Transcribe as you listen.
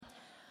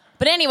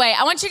But anyway,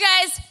 I want you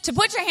guys to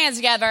put your hands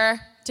together.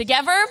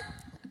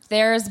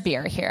 There's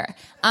beer here.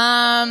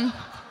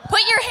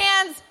 Put your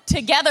hands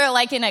together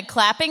like in a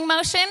clapping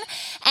motion.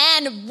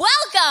 And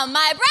welcome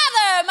my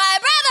brother, and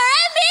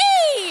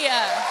me!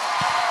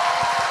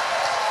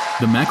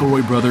 The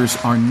McElroy brothers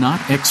are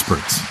not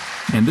experts,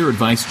 and their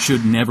advice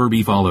should never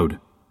be followed.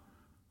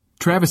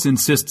 Travis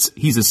insists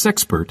he's a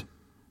sexpert,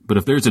 but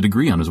if there's a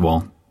degree on his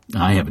wall,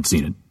 I haven't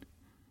seen it.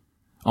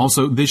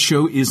 Also, this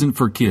show isn't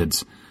for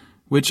kids,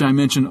 which I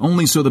mention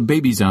only so the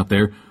babies out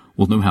there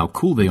will know how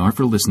cool they are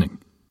for listening.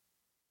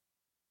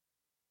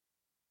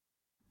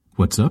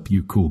 What's up,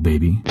 you cool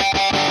baby?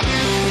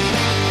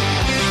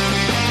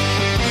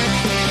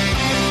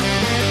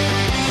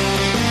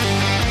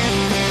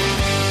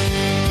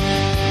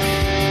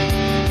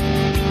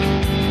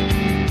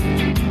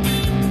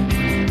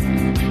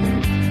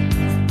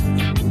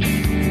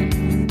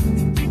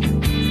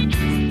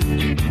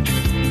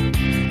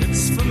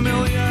 It's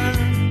familiar,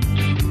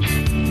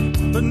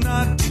 but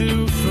not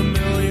too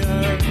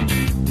familiar,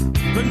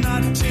 but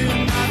not too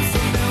not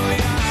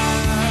familiar.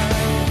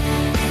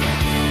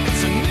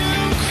 It's a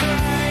new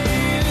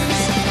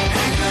craze.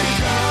 And good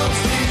girls,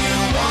 do you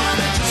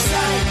wanna just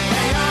say,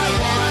 hey, I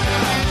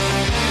wanna?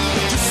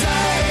 Just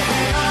say,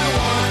 hey, I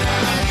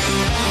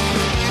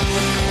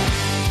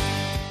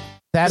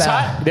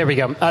wanna. There we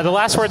go. The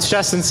last words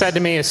Justin said to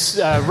me is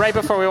right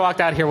before we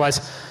walked out here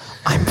was,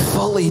 "I'm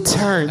fully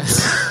turned."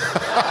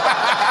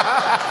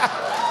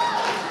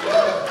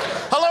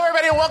 Hello,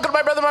 everybody, and welcome to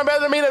My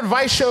Brother, and Me, an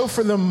advice show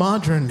for the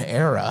modern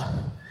era.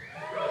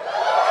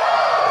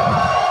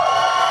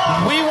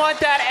 We want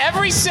that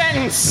every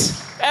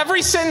sentence.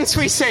 Every sentence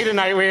we say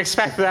tonight, we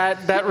expect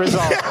that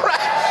result.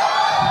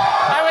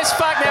 I was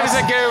fucked. That was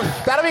a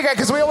goof. That'll be good,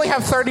 because we only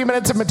have 30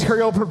 minutes of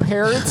material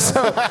prepared.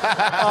 So,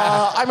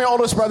 I'm your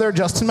oldest brother,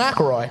 Justin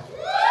McElroy.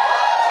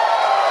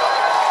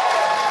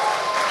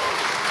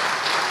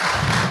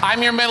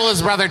 I'm your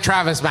middleest brother,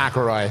 Travis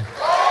McElroy.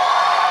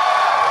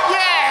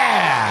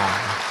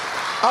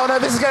 Oh, no,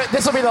 this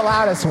will be the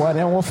loudest one,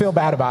 and we'll feel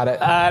bad about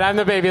it. And I'm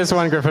the babyest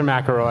one, Griffin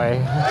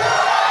McElroy.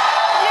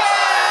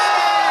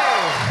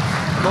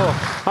 Cool.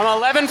 I'm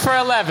 11 for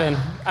 11.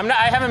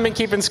 I haven't been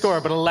keeping score,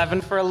 but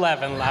 11 for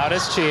 11.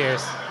 Loudest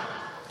cheers.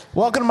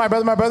 Welcome to My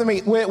Brother, and Me,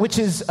 which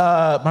is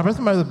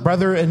My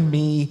Brother, and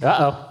Me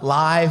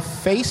live,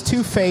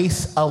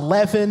 face-to-face,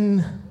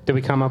 11... Did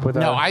we come up with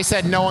that? No, I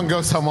said no one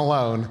goes home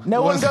alone.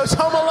 No one goes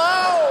home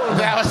alone!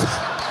 That was...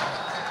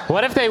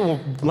 What if they,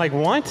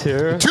 want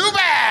to? Too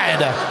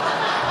bad!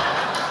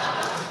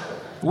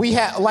 We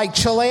have, like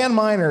Chilean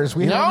miners,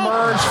 we have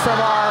emerged from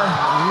our...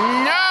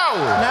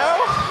 No?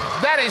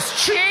 That is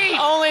cheap!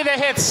 Only the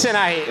hits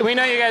tonight. We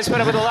know you guys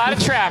put up with a lot of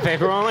traffic.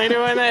 We're only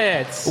doing the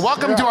hits.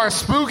 Welcome to our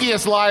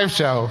spookiest live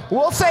show.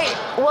 We'll say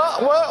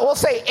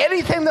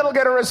anything that'll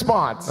get a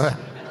response.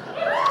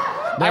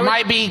 There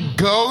might be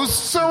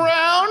ghosts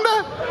around.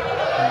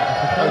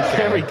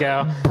 There we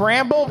go.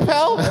 Bramble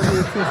pelt?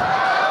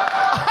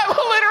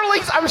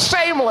 I'm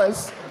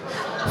shameless.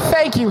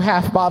 Thank you,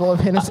 half bottle of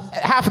Hennessy.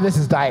 Half of this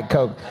is Diet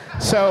Coke.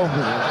 So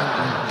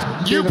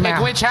you pick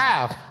which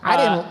half.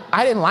 I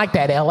didn't like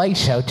that LA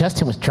show.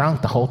 Justin was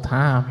drunk the whole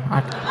time.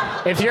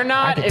 If you're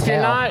not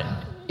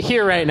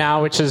here right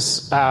now, which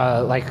is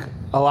like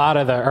a lot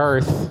of the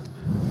Earth,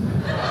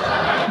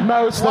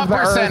 most what of the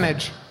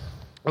percentage? Earth,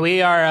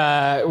 we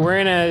are. We're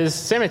in a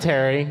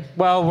cemetery.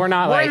 Well, we're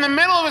not. We're in the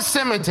middle of a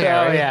cemetery.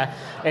 Oh yeah.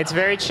 It's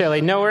very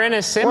chilly. No, we're in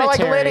a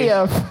cemetery. We're like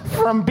Lydia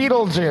from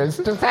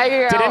Beetlejuice, just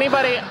hanging out.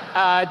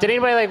 Did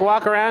anybody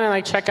walk around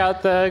and check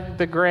out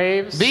the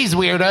graves? These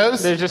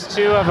weirdos. There's just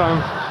two of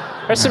them.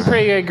 There's some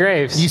pretty good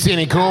graves. You see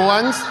any cool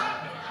ones?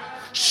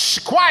 Shh,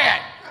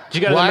 quiet.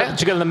 Did you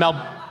go to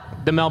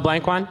the Mel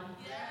Blanc one?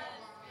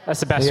 That's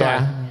the best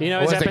one. You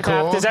know his epitaph?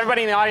 Cool? Does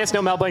everybody in the audience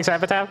know Mel Blanc's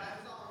epitaph?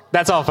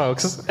 That's all,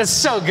 folks. It's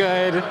so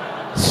good.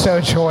 So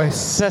choice.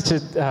 Such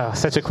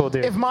a cool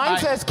dude. If mine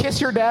says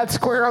 "kiss your dad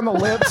square on the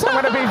lips," I'm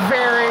going to be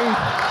very,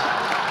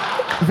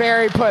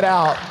 very put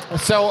out.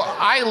 So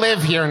I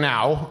live here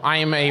now. I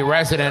am a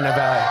resident of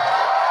LA.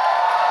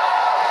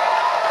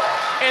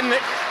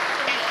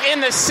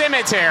 In the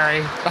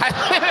cemetery.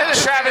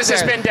 Travis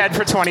has been dead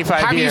for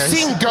 25 years. Have you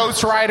seen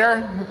Ghost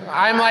Rider?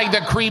 I'm like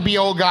the creepy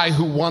old guy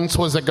who once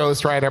was a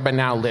Ghost Rider but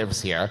now lives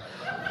here.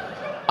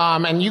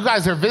 And you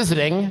guys are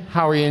visiting.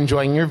 How are you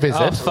enjoying your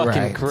visit? Oh,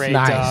 fucking great,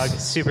 nice. Dog.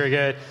 Super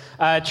good.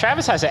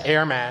 Travis has an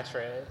air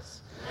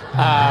mattress.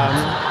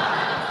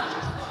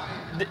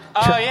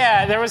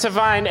 There was a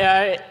Vine.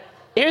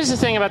 Here's the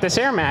thing about this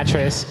air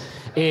mattress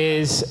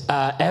is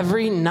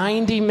every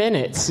 90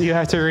 minutes you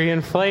have to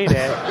reinflate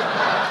it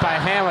by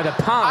hand with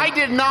a pump. I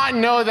did not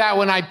know that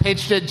when I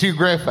pitched it to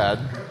Griffin.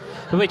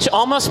 Which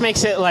almost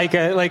makes it like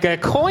a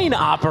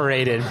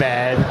coin-operated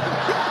bed.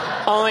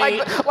 Only,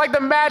 like the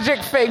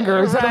magic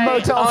fingers at a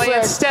Motel only 6.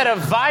 Instead of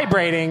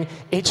vibrating,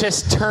 it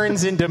just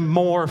turns into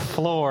more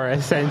floor,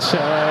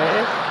 essentially.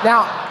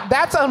 Now,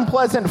 that's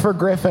unpleasant for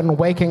Griffin,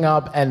 waking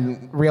up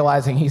and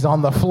realizing he's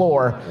on the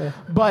floor.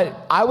 But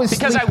I was...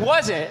 Because I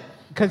wasn't.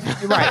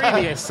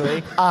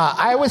 Previously.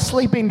 I was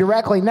sleeping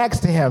directly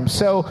next to him,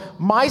 so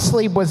my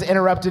sleep was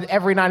interrupted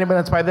every 90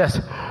 minutes by this.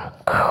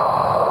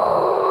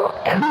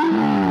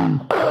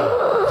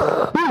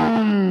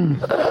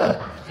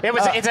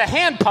 It's a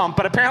hand pump,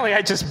 but apparently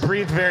I just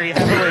breathe very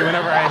heavily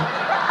whenever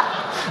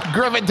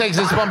Griffin takes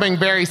his pumping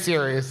very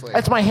seriously.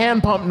 That's my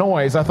hand pump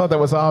noise. I thought that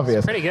was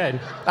obvious. Pretty good.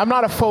 I'm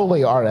not a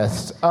Foley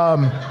artist.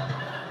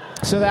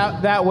 So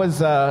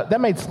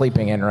that made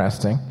sleeping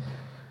interesting.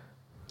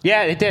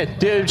 Yeah, it did.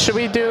 Dude, should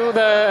we do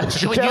the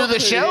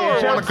show,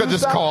 or want to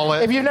just call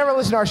it? If you've never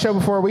listened to our show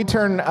before, we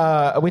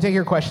take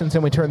your questions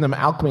and we turn them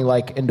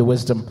alchemy-like into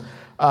wisdom.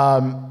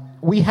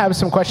 We have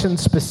some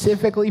questions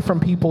specifically from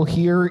people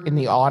here in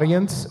the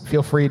audience.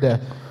 Feel free to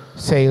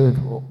say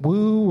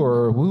woo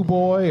or woo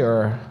boy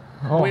or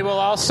we will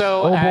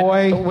also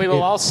any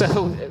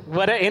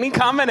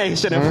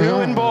combination of woo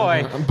and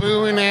boy.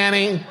 Boo and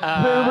nanny.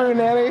 Boo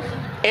nanny.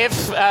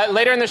 If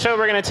later in the show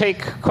we're going to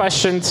take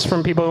questions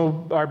from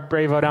people who are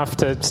brave enough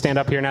to stand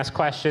up here and ask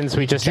questions,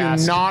 we just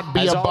ask. Do not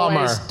be a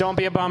bummer. Always, don't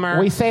be a bummer.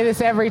 We say this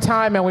every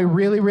time, and we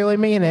really, really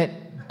mean it.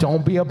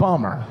 Don't be a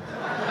bummer.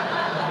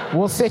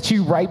 We'll sit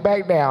you right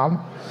back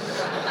down.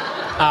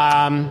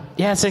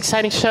 Yeah, it's an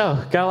exciting show.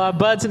 Got a lot of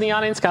buds in the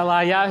audience. Got a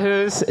lot of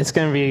yahoos. It's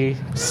going to be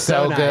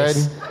so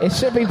nice. Good. It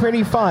should be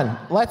pretty fun.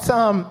 Let's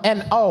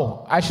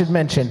I should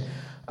mention,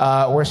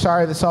 we're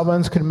sorry the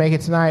Sawbones couldn't make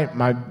it tonight.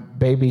 My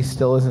baby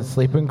still isn't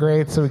sleeping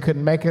great, so we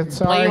couldn't make it.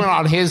 Sorry. Blame it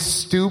on his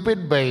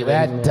stupid baby.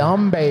 That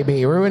dumb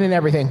baby ruining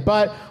everything.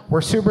 But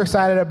we're super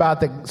excited about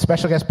the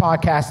special guest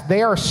podcast.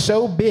 They are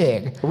so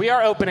big.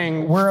 We're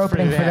opening for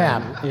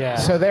them. Yeah.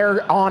 So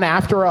they're on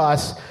after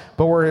us.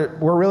 But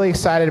we're really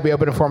excited to be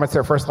opening for them. It's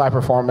their first live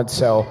performance,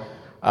 so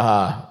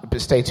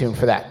stay tuned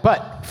for that.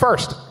 But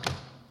first,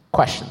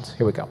 questions.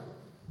 Here we go.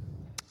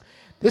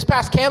 This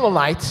past candle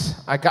nights,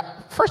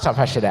 first off,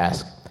 I should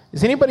ask,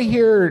 is anybody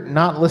here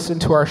not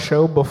listened to our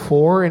show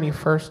before? Any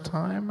first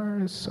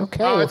timers?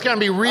 Okay. Oh, it's going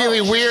to be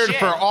really weird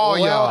for all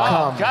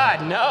y'all. Oh,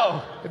 God,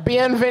 no.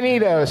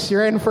 Bienvenidos.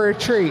 You're in for a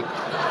treat.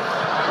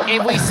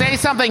 If we say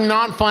something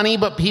not funny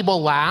but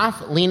people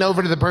laugh, lean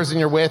over to the person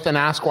you're with and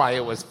ask why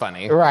it was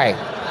funny. Right.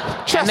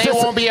 And they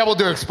won't be able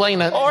to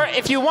explain it. Or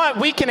if you want,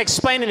 we can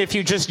explain it if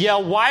you just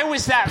yell, "Why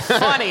was that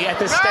funny?" at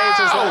the stage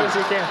as loud as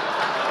you can.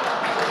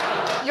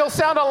 You'll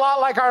sound a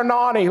lot like our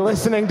Nani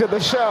listening to the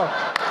show.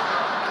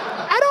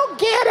 I don't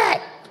get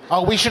it.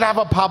 Oh, we should have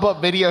a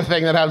pop-up video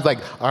thing that has like,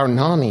 our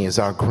Nani is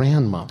our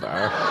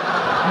grandmother.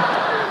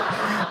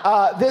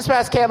 This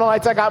past candle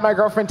nights, I got my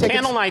girlfriend tickets.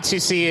 Candle nights, you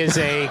see, is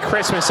a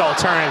Christmas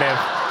alternative.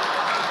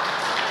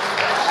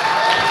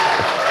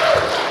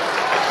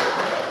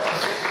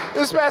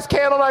 This past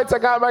candle nights, I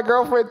got my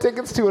girlfriend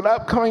tickets to an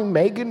upcoming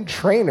Meghan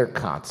Trainor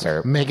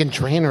concert. Meghan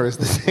Trainor is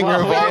the singer.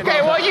 Well,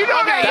 okay, well, you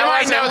know that.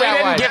 I know we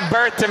didn't give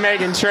birth to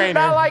Meghan Trainor.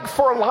 Not like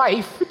for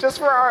life, just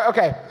for our.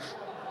 Okay.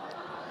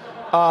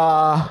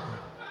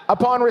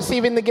 Upon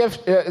receiving the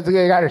gift,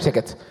 I got her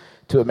tickets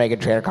to a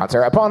Meghan Trainor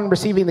concert. Upon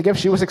receiving the gift,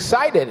 she was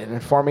excited and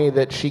informed me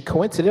that she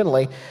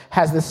coincidentally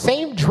has the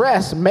same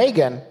dress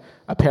Meghan,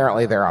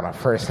 apparently they're on a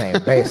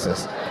first-name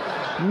basis,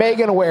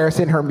 Meghan wears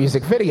in her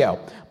music video.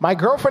 My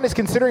girlfriend is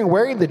considering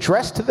wearing the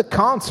dress to the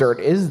concert.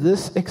 Is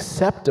this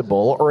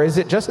acceptable, or is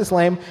it just as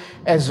lame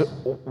as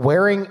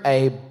wearing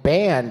a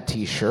band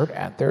t-shirt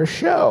at their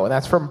show? And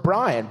that's from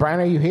Brian. Brian,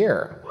 are you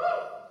here?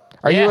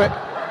 Are you in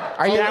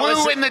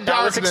the darkness?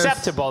 That was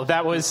acceptable.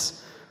 That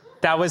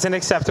was an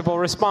acceptable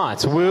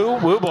response. Woo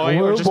boy,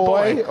 woo or just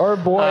boy. Or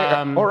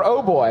boy, or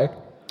oh boy.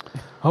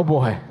 Oh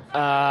boy.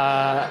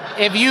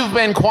 If you've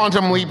been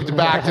quantum leaped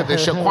back to the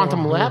show,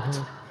 quantum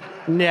leapt?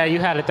 Yeah, you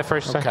had it the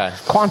first time. Okay.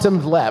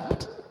 Quantum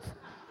leapt.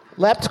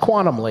 Leapt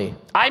quantumly.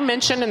 I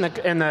mentioned in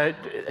the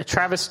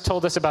Travis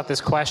told us about this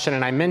question,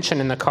 and I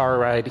mentioned in the car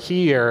ride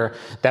here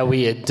that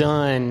we had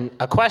done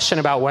a question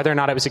about whether or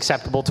not it was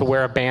acceptable to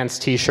wear a band's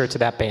t-shirt to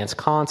that band's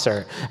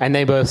concert. And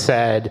they both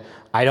said,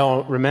 I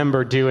don't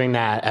remember doing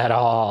that at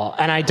all.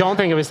 And I don't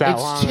think it was that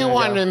long It's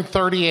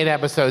 238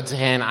 episodes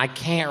in. I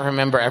can't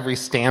remember every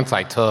stance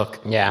I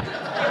took. Yeah.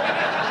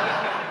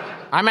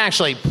 I'm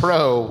actually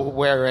pro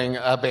wearing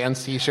a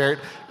band's t-shirt.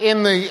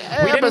 In the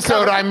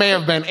episode, I may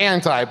have been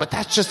anti, but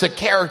that's just a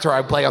character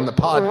I play on the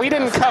pod. We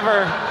didn't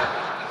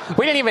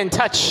even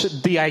touch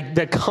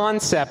the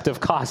concept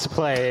of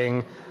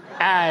cosplaying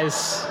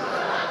as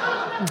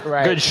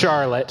Good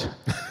Charlotte.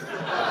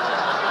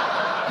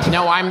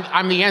 No,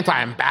 I'm the anti.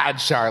 I'm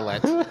bad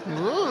Charlotte.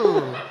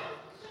 Ooh.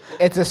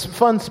 It's a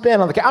fun spin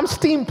on the. I'm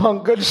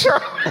steampunk Good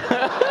Charlotte.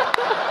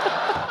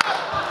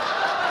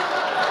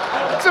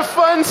 It's a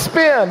fun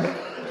spin.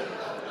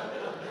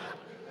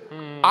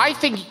 I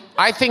think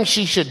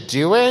she should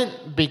do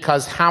it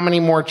because how many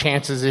more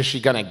chances is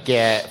she going to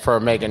get for a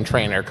Meghan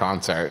Trainor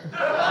concert?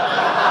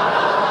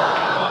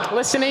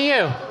 Listen to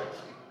you.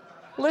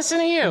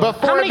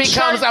 Before it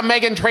becomes a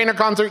Meghan Trainor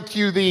concert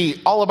to the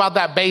All About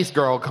That Bass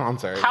Girl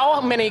concert.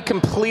 How many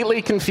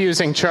completely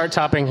confusing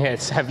chart-topping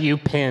hits have you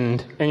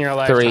pinned in your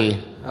life?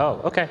 3.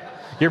 Oh, okay.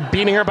 You're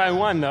beating her by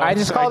 1, though. I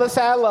just called this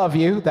I Love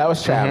You. That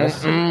was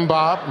Travis.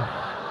 Bob.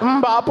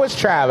 MBMBaM was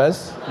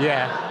Travis.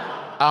 Yeah.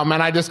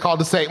 And I just called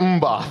to say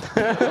MBMBaM.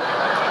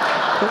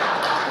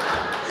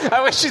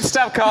 I wish you'd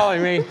stop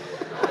calling me.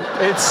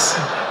 It's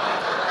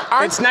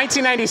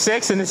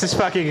 1996 and this is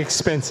fucking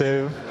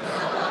expensive.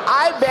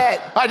 I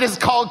bet. I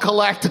just called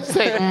collect to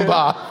say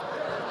MBMBaM.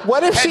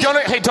 What if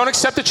Don't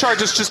accept the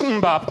charges, just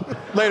bop.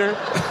 Later.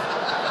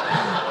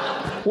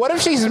 What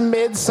if she's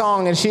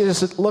mid-song and she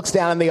just looks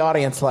down in the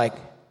audience like,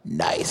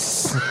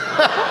 nice.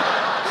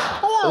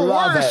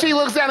 Or she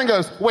looks down and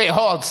goes, wait,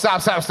 hold on,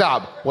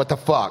 stop. What the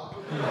fuck?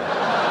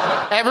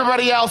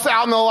 Everybody else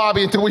out in the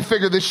lobby until we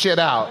figure this shit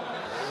out.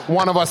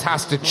 One of us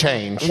has to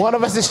change. One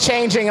of us is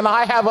changing and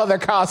I have other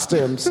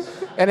costumes.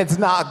 And it's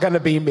not going to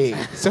be me.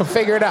 So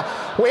figure it out.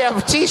 We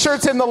have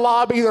T-shirts in the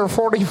lobby. They're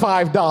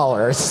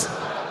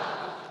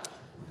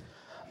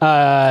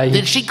 $45.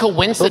 Did she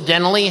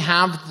coincidentally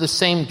have the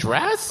same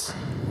dress?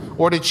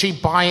 Or did she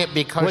buy it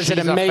because Was she's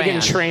it a Meghan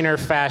fan? Trainor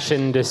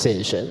fashion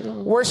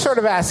decision? We're sort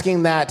of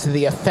asking that to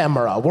the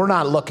ephemera. We're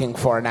not looking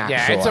for an actual.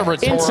 Yeah, it's a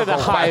rhetorical Into the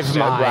hive question.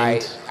 mind.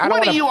 Right.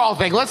 What do you all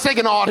think? Let's take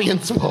an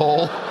audience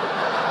poll.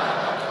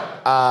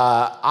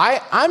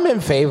 I'm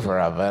in favor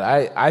of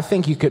it. I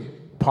think you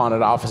could pawn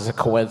it off as a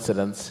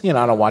coincidence. You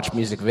know, I don't watch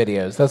music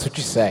videos. That's what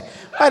you say.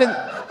 I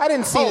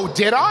didn't see it. Oh,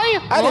 did I?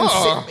 I didn't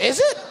see it. Is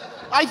it?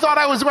 I thought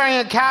I was wearing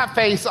a cat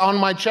face on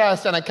my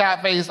chest and a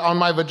cat face on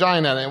my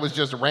vagina, and it was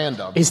just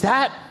random. Is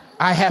that?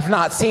 I have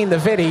not seen the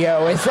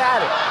video. Is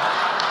that it?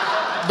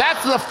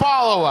 That's the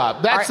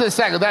follow-up. That's the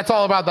second. That's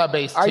all about that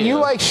bass, Are too. you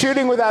like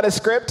shooting without a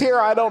script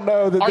here? I don't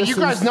know that. Are you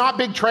guys not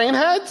big train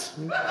heads?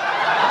 No,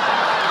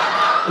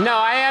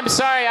 I am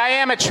sorry. I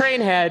am a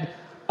train head,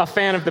 a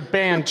fan of the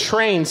band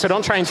Train, so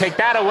don't try and take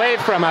that away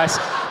from us.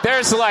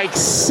 There's like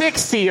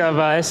 60 of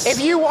us. If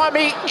you want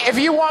me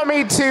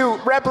to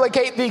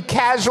replicate the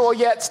casual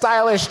yet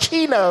stylish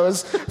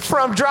chinos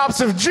from Drops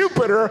of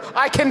Jupiter,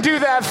 I can do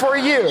that for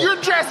you.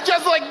 You're dressed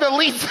just like the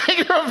lead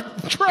singer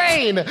of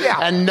Train. Yeah.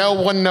 And no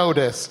one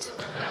noticed.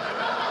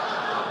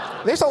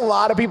 There's a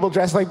lot of people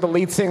dressed like the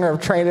lead singer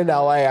of Train in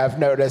LA, I've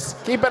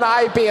noticed. Keep an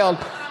eye peeled.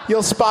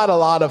 You'll spot a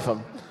lot of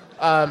them.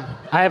 I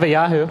have a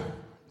Yahoo.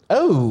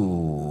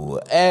 Oh,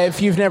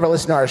 if you've never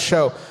listened to our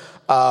show,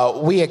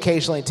 we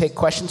occasionally take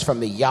questions from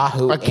the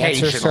Yahoo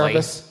Answer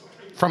Service.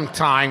 From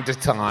time to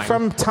time.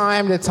 From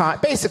time to time.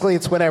 Basically,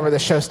 it's whenever the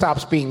show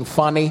stops being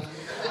funny.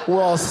 You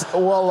laughed a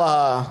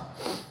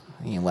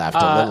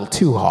little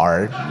too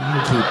hard. You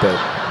can keep it.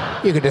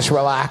 You can just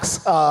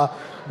relax. We'll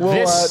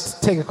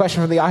take a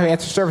question from the Yahoo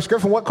Answer Service.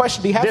 Griffin, what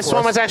question do you have This for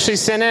one us? was actually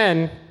sent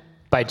in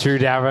by Drew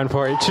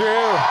Davenport.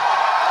 Drew,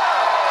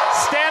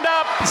 stand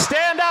up.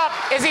 Stand up.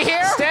 Is he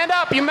here? Stand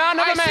up. You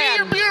mountain of a man. I see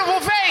your beautiful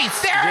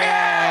face. There he is.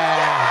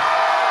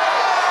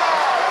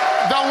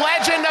 The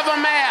legend of a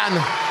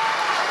man.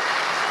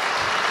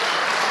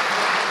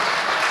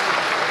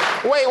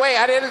 Wait,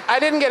 I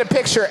didn't get a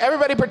picture.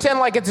 Everybody pretend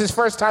like it's his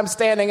first time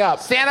standing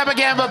up. Stand up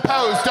again, but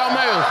pose. Don't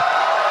move.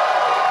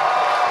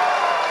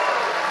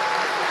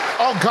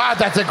 Oh, God,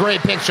 that's a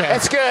great picture.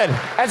 That's good.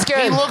 That's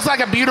good. He looks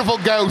like a beautiful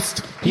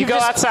ghost. You go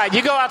outside.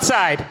 You go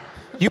outside.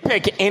 You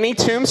pick any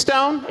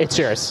tombstone, it's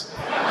yours.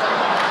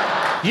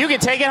 You can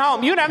take it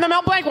home. You can have the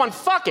Mel Blanc one.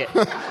 Fuck it.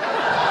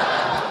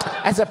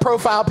 As a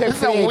profile pic This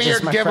is for the a ages,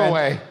 weird my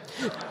giveaway.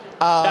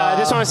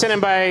 This one was sent in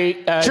by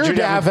Drew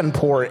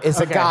Davenport is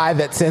a guy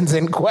that sends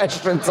in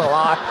questions a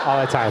lot.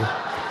 all the time.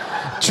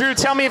 Drew,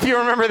 tell me if you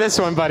remember this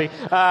one, buddy.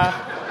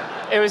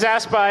 It was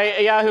asked by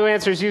Yahoo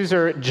Answers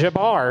user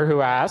Jabbar,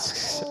 who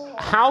asks,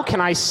 how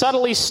can I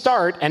subtly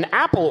start an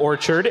apple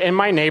orchard in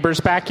my neighbor's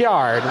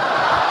backyard?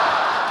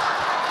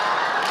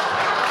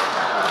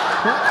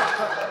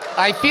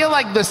 I feel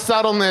like the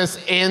subtleness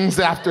ends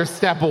after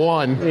step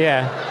one.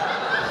 Yeah.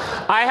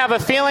 I have a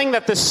feeling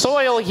that the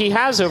soil he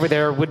has over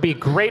there would be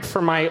great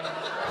for my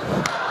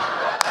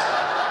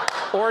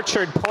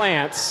orchard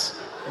plants.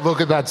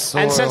 Look at that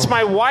soil. And since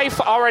my wife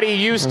already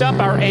used up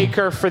our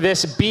acre for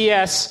this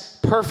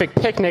BS perfect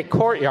picnic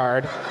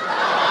courtyard,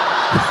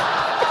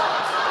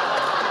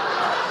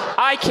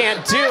 I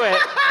can't do it.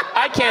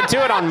 I can't do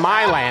it on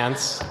my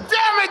lands.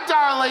 Damn it,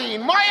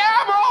 Darlene! My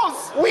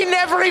apples! We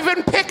never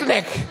even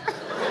picnic.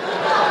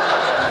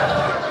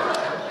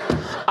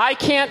 I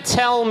can't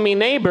tell me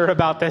neighbor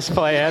about this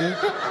plan.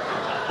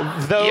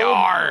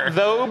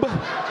 Though,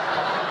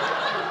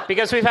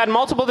 because we've had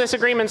multiple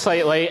disagreements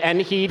lately,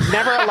 and he'd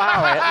never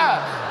allow it.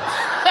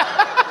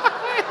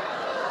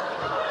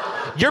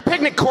 Your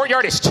picnic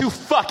courtyard is too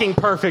fucking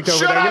perfect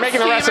over there. You're making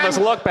the rest of us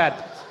look bad.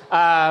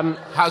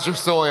 How's your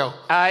soil?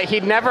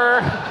 He'd never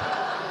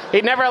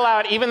allow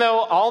it, even though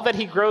all that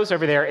he grows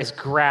over there is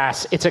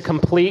grass. It's a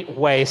complete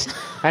waste.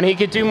 And he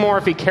could do more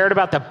if he cared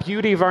about the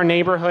beauty of our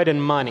neighborhood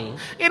and money.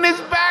 In his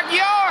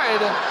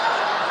backyard!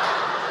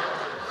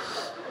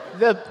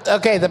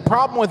 The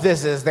problem with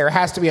this is there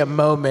has to be a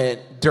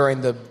moment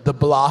during the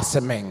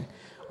blossoming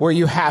where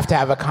you have to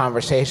have a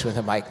conversation with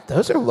him like,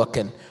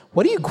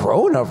 what are you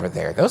growing over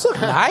there? Those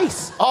look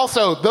nice.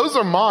 Also, those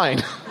are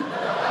mine.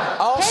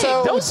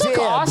 Also, Hey, those look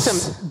dibs.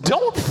 awesome.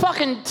 Don't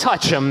fucking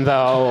touch them,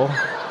 though.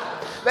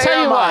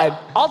 Tell you mine.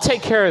 what, I'll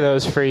take care of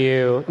those for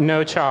you,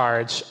 no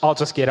charge. I'll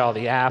just get all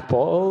the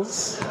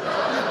apples.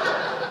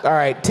 All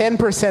right,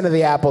 10% of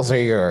the apples are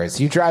yours.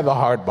 You drive a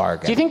hard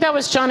bargain. Do you think that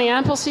was Johnny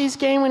Appleseed's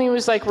game when he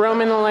was like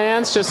roaming the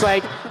lands? Just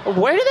like,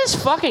 where did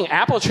this fucking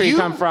apple tree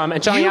come from?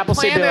 And Johnny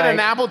Appleseed planted be like, an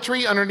apple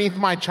tree underneath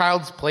my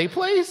child's play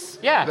place?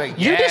 yeah, Like,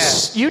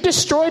 you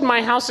destroyed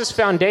my house's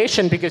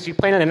foundation because you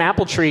planted an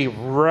apple tree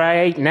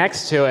right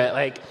next to it.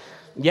 Like,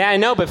 yeah, I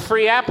know, but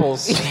free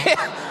apples.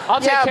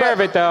 I'll take care of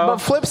it, though. But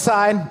flip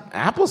side,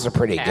 apples are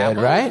pretty good,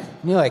 right?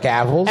 You like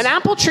apples? An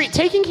apple tree,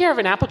 taking care of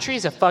an apple tree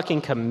is a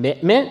fucking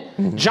commitment.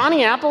 Mm-hmm.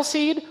 Johnny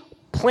Appleseed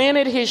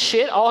planted his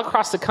shit all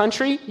across the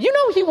country. You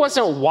know he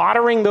wasn't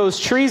watering those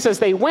trees as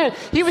they went.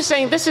 He was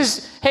saying,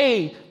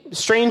 hey,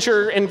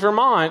 stranger in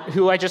Vermont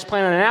who I just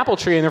planted an apple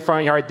tree in their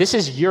front yard, this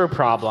is your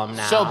problem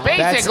now. So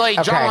basically,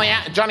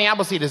 okay. Johnny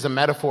Appleseed is a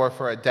metaphor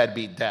for a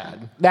deadbeat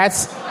dad.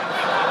 That's...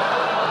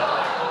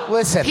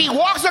 Listen. He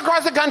walks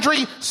across the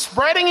country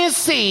spreading his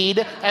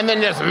seed and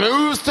then just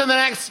moves to the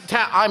next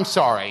town. I'm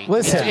sorry.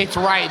 Listen. It's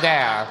right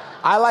there.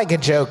 I like a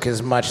joke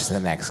as much as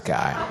the next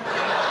guy.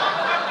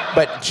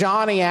 But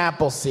Johnny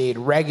Appleseed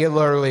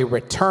regularly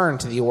returned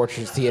to the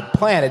orchards he had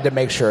planted to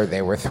make sure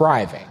they were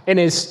thriving. In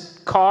his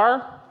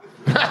car?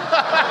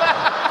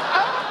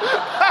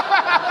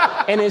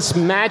 In his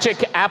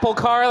magic apple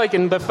car, like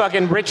in the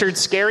fucking Richard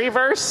Scarry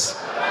verse?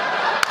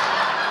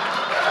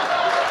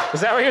 Is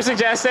that what you're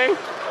suggesting?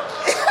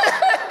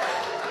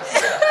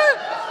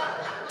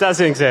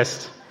 Doesn't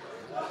exist.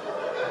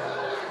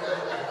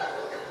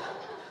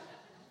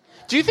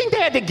 Do you think they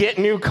had to get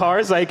new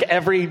cars like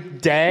every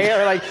day,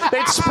 or like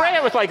they'd spray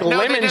it with like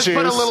lemon juice?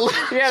 Put a little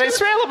yeah, they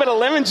spray a little bit of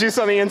lemon juice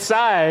on the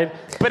inside,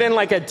 but in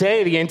like a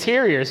day, the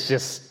interior is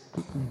just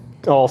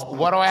all.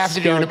 What do I have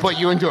to do to put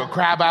you into a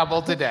crab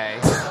apple today?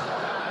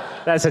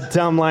 That's a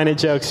dumb line of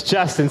jokes.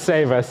 Justin,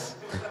 save us.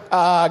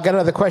 Got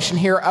another question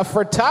here. A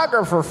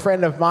photographer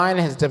friend of mine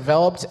has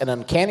developed an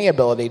uncanny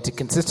ability to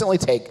consistently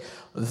take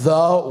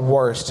the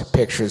worst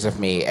pictures of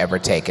me ever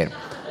taken.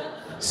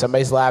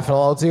 Somebody's laughing a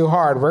little too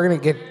hard. We're going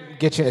to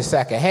get you in a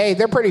second. Hey,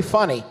 they're pretty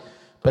funny,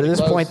 but at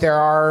this point there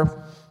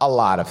are a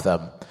lot of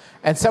them.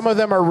 And some of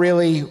them are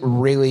really,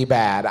 really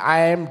bad.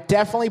 I am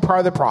definitely part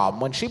of the problem.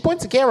 When she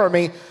points the camera at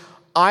me,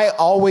 I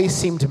always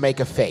seem to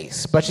make a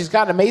face. But she's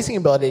got an amazing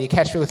ability to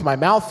catch me with my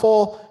mouth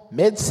full,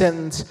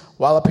 mid-sentence,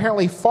 while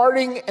apparently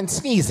farting and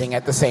sneezing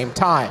at the same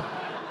time.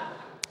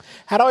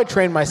 How do I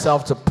train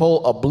myself to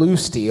pull a blue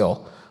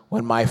steel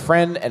when my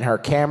friend and her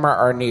camera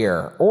are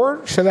near?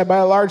 Or should I buy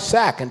a large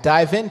sack and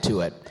dive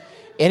into it?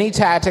 Any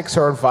tactics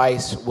or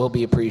advice will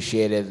be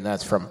appreciated, and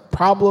that's from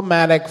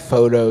Problematic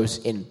Photos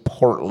in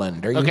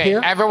Portland. Are you here?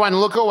 Okay, everyone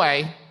look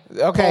away.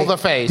 Okay. Pull the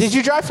face. Did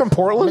you drive from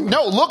Portland?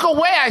 No, look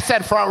away, I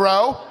said front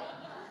row.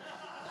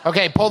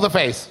 Okay, pull the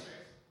face.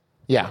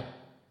 Yeah.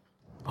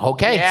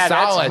 Okay, Yeah,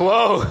 solid.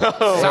 Whoa.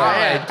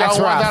 Solid. That's Don't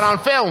want rough. that on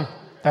film.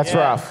 That's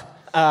rough.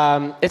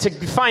 It's a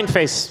fine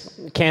face,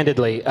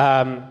 candidly.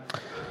 I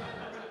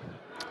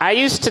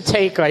used to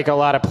take like a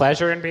lot of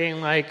pleasure in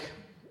being like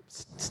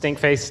stink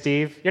face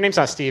Steve. Your name's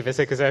not Steve, is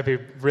it? Because that'd be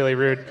really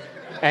rude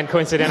and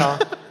coincidental.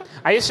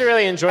 I used to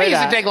really enjoy I used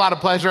that. to take a lot of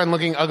pleasure in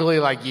looking ugly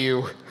like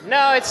you.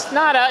 No, it's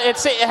not. It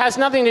has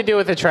nothing to do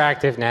with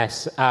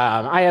attractiveness.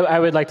 I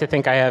would like to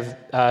think I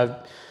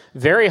have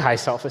very high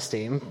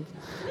self-esteem.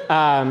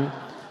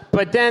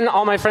 But then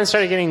all my friends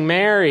started getting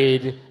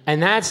married,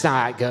 and that's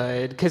not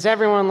good because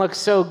everyone looks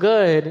so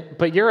good,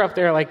 but you're up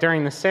there like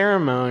during the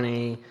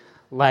ceremony,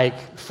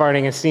 like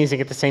farting and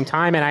sneezing at the same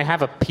time, and I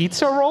have a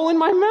pizza roll in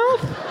my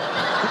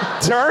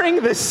mouth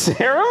during the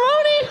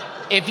ceremony?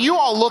 If you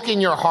all look in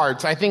your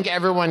hearts, I think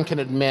everyone can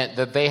admit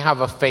that they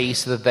have a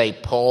face that they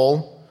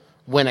pull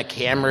when a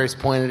camera is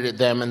pointed at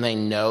them and they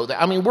know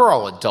that. I mean, we're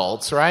all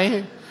adults,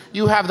 right?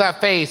 You have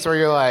that face where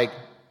you're like,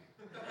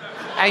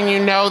 and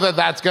you know that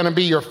that's going to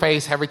be your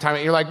face every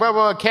time. You're like,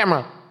 blah,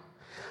 camera.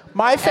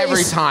 My face,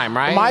 every time,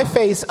 right? My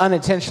face,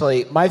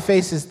 unintentionally, my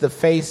face is the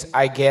face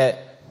I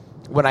get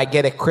when I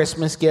get a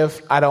Christmas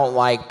gift I don't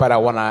like, but I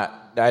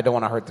don't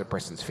want to hurt the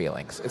person's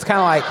feelings. It's kind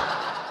of like...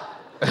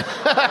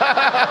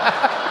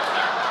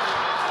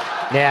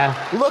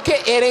 Yeah. Look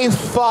at any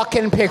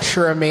fucking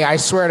picture of me, I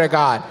swear to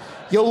God.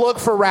 You'll look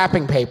for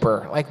wrapping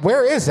paper. Like,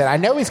 where is it? I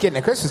know he's getting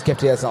a Christmas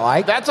gift he doesn't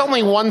like. That's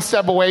only one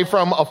step away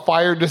from a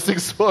fire just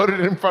exploded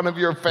in front of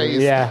your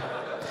face. Yeah.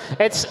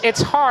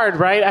 It's hard,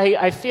 right?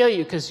 I feel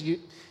you because you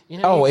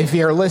know. Oh, if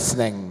you're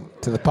listening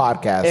to the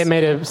podcast.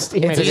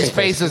 These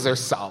faces are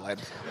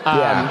solid.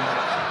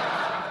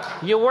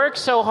 You work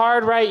so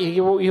hard, right?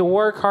 You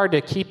work hard to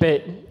keep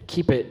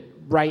it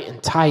right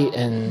and tight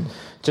and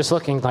just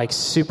looking like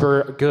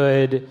super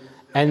good,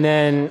 and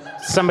then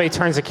somebody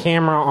turns a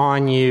camera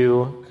on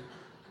you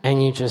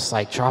and you just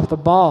like drop the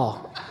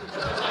ball.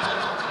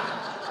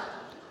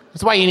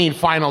 That's why you need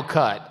Final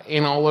Cut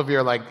in all of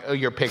your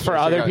your pictures. For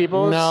other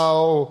people's?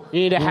 No.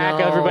 You need to hack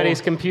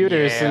everybody's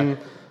computers and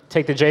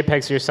take the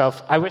JPEGs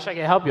yourself. I wish I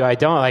could help you. I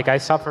don't. I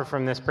suffer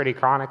from this pretty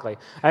chronically.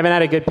 I haven't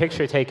had a good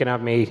picture taken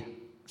of me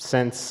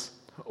since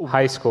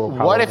high school,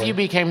 probably. What if you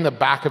became the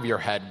back of your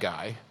head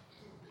guy?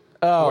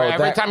 Oh, Where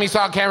every time he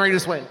saw a camera, he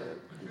just went.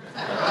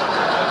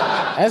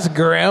 That's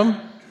grim.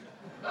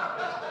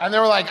 And they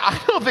were like,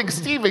 I don't think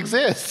Steve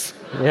exists.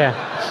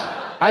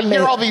 Yeah. I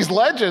hear all these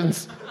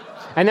legends.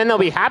 And then they'll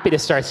be happy to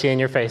start seeing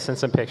your face in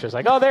some pictures.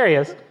 Like, oh, there he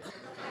is.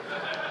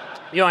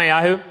 You on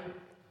Yahoo?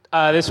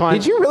 This one.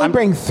 Did you really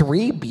bring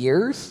 3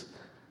 beers?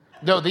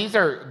 No, these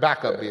are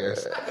backup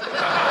beers.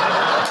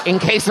 In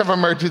case of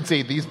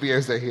emergency, these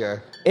beers are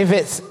here.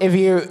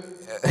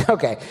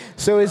 Okay,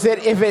 so is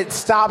it if it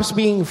stops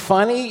being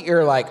funny,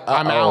 you're like, uh-oh.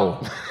 I'm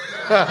out.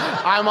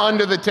 I'm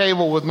under the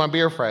table with my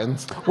beer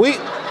friends. We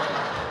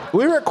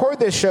record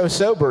this show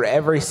sober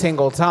every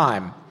single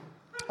time.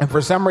 And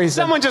for some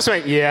reason... Someone just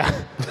went, yeah.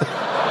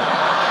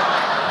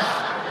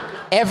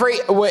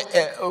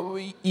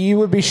 You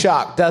would be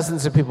shocked.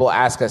 Dozens of people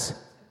ask us,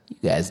 you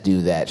guys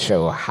do that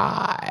show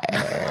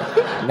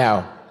high.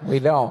 No, we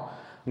don't.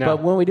 No.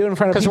 But when we do it in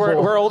front of people...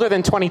 Because we're older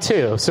than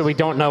 22, so we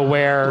don't know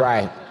where...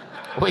 Right.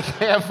 We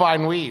can't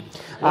find weed.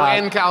 We're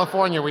in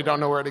California. We don't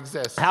know where it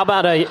exists. How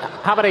about a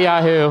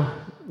Yahoo?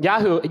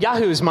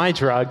 Yahoo's my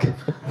drug.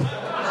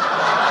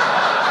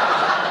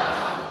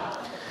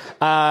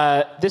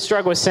 This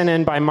drug was sent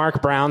in by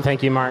Mark Brown.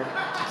 Thank you, Mark.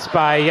 It's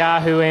by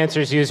Yahoo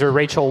Answers user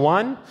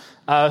Rachel1,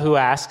 who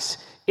asks,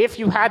 if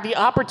you had the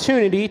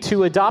opportunity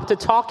to adopt a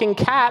talking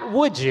cat,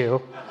 would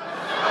you?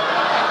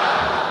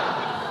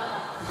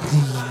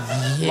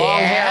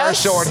 Long hair or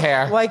short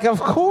hair? Like, of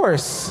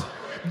course.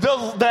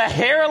 The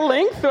hair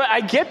length?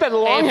 I get that the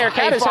long hair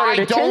cat is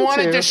harder to tend to. I don't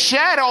want it to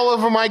shed all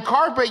over my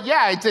carpet,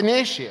 yeah, it's an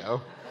issue.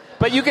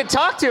 But you could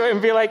talk to it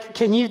and be like,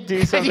 can you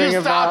do something Can you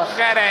about... stop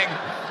shedding?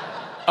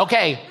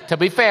 Okay, to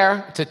be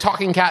fair, it's a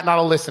talking cat, not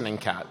a listening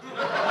cat.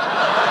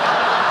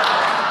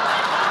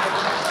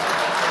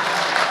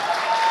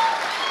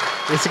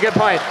 It's a good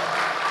point.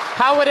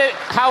 How would it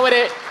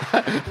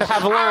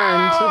have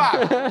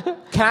learned?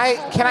 Can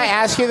I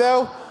ask you,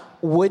 though?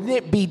 Wouldn't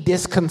it be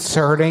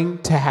disconcerting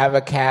to have a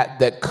cat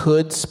that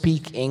could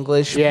speak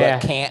English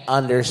but can't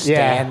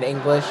understand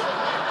English?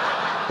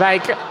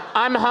 Like,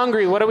 I'm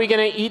hungry. What are we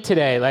going to eat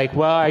today? Like,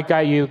 well, I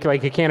got you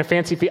like a can of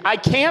fancy feet. I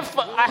can't.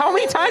 How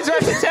many times do I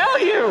have to tell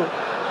you?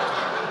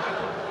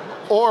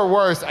 Or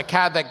worse, a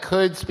cat that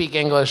could speak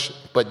English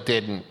but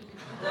didn't.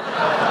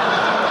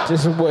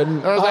 Just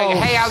wouldn't. It was like,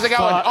 hey, how's it going?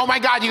 Fuck. Oh my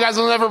God, you guys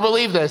will never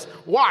believe this.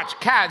 Watch,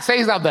 cat,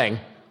 say something.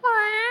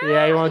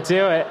 Yeah, you won't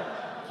do it.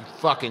 You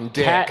fucking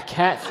dick.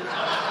 Cat.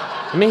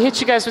 Let me hit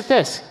you guys with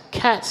this.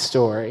 Cat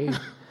Story.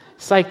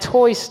 It's like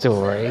Toy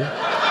Story.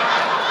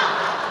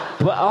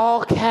 But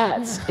all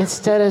cats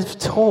instead of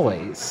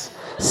toys.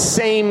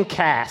 Same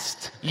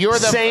cast. You're the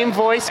same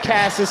voice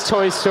cast as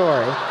Toy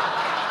Story.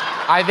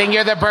 I think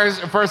you're the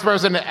first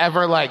person to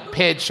ever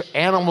pitch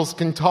animals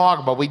can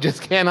talk, but we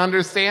just can't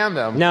understand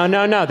them.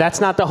 No. That's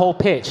not the whole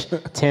pitch.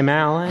 Tim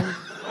Allen.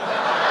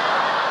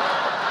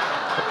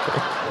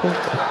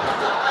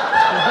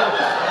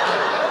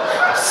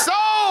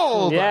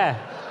 Sold! Yeah.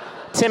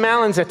 Tim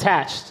Allen's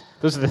attached.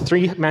 Those are the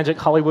 3 magic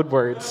Hollywood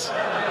words.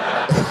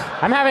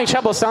 I'm having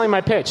trouble selling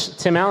my pitch.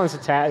 Tim Allen's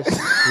attached.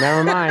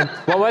 Never mind.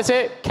 What was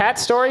it? Cat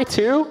Story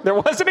 2? There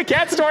wasn't a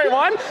Cat Story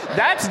 1?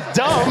 That's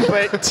dumb,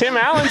 but Tim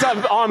Allen's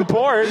on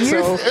board,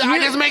 so... I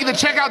just make the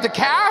check out to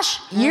cash?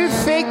 You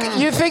think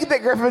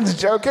that Griffin's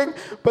joking,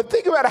 but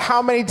think about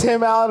how many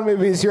Tim Allen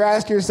movies you're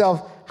asking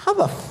yourself, how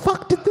the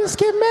fuck did this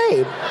get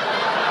made?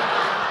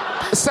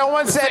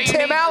 Someone said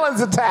Tim Allen's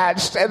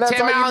attached. And that's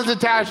Tim Allen's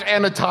attached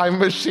and a time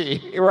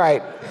machine.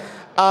 Right.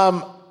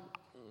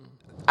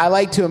 I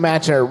like to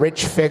imagine a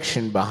rich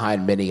fiction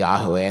behind many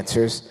Yahoo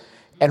Answers.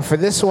 And for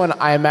this one,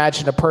 I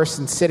imagine a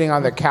person sitting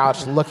on their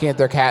couch looking at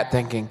their cat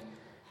thinking,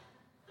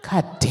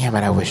 God damn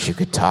it, I wish you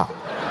could talk.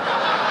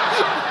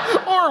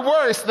 Or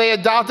worse, they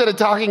adopted a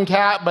talking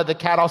cat, but the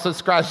cat also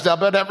scratched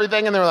up at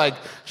everything, and they were like,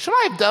 should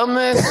I have done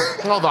this?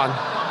 Hold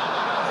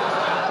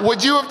on.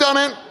 Would you have done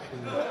it?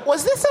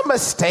 Was this a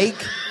mistake?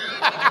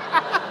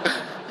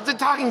 It's a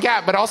talking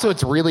cat, but also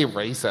it's really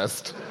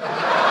racist.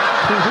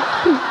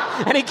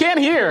 And he can't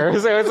hear,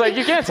 so it's like,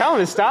 you can't tell him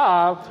to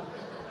stop.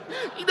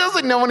 He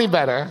doesn't know any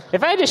better.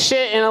 If I had to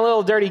shit in a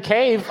little dirty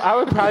cave, I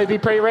would probably be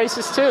pretty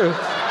racist, too.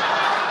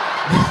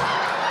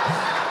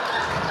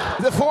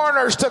 The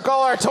foreigners took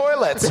all our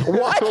toilets.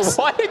 What?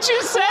 What did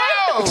you say?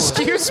 Whoa.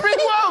 Excuse me?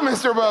 Whoa,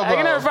 Mr. Bobo. I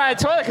can never find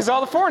a toilet because all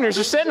the foreigners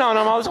are sitting on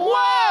them. I was,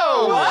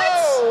 Whoa!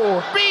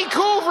 What? Be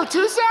cool for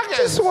 2 seconds.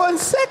 Just 1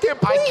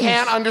 second, please. I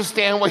can't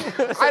understand what you're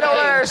saying. I don't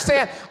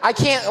understand. I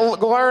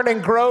can't learn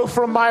and grow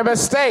from my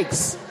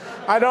mistakes.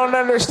 I don't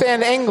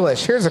understand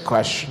English. Here's a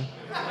question.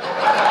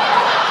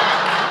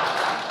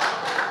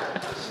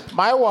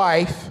 My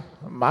wife.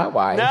 No. My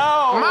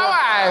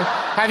wife.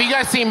 Have you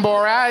guys seen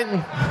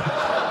Borat?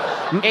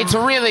 It's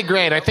really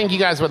great. I think you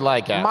guys would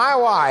like it. My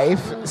wife,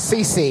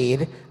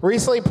 CC'd,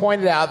 recently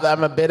pointed out that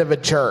I'm a bit of a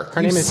jerk.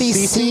 Her name is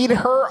CC'd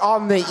her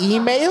on the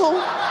email?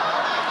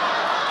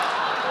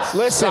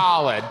 Listen,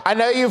 Solid. I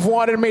know you've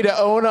wanted me to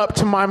own up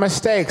to my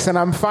mistakes, and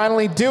I'm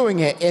finally doing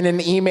it in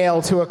an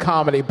email to a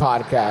comedy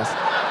podcast.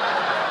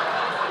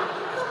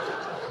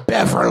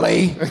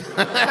 Beverly.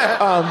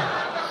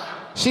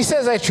 She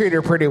says I treat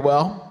her pretty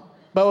well.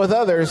 But with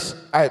others,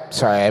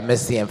 sorry, I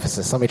missed the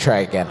emphasis. Let me try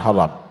again. Hold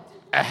on.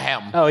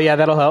 Ahem. Oh, yeah,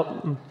 that'll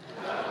help.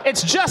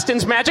 It's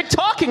Justin's magic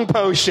talking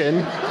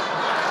potion.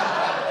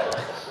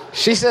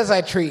 She says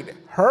I treat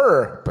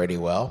her pretty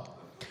well.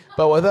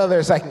 But with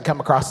others, I can come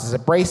across as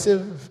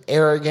abrasive,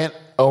 arrogant,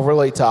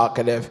 overly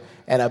talkative,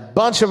 and a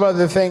bunch of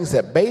other things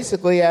that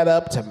basically add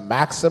up to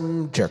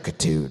maximum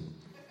jerkitude.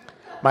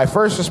 My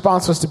first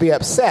response was to be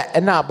upset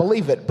and not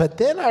believe it, but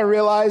then I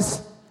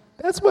realized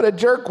that's what a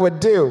jerk would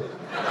do.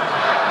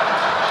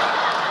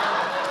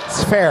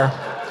 It's fair.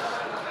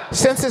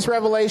 Since this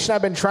revelation,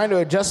 I've been trying to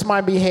adjust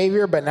my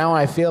behavior, but now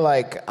I feel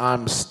like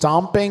I'm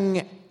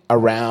stomping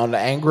around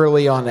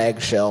angrily on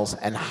eggshells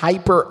and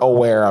hyper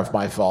aware of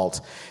my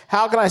faults.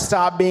 How can I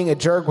stop being a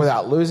jerk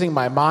without losing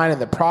my mind in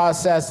the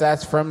process?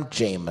 That's from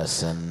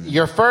Jameson.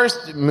 Your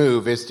first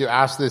move is to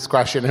ask this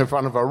question in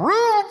front of a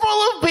room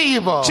full of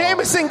people.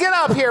 Jameson, get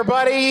up here,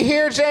 buddy. You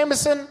here,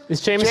 Jameson? Is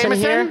Jameson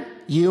here?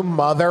 You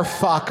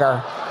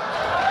motherfucker.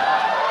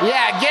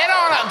 Yeah, get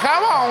on up.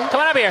 Come on.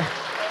 Come on up here.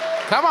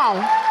 Come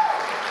on.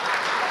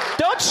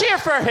 Don't cheer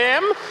for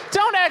him.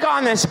 Don't egg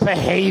on this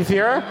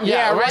behavior.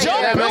 Yeah, right.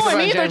 Don't boo him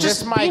either.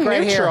 Just be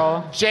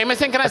neutral.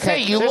 Jameson, can I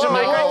say you There's look... a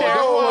mic right there.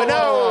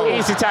 No.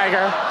 Easy,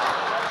 Tiger.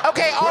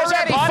 Okay, Where's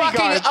already our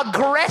fucking bodyguard?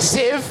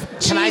 aggressive.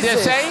 Can I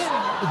just say,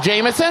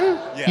 Jameson,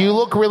 you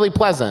look really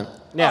pleasant.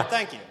 Yeah. Oh,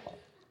 thank you.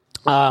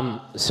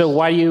 So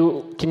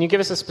can you give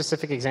us a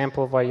specific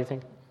example of why you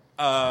think?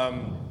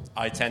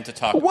 I tend to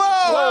talk.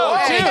 Whoa,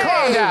 Hey, hey,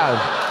 calm down.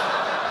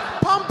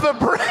 Pump the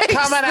brakes.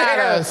 Coming at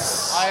there.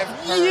 us. I've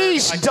heard,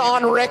 Yeesh,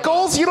 Don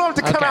Rickles. You don't have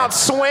to come Okay. out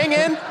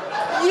swinging.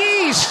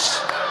 Yeesh.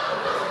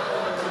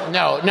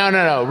 No,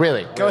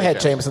 really. Go ahead,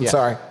 Jameson. Yeah.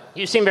 Sorry.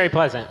 You seem very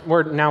pleasant.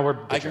 We're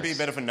I can be a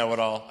bit of a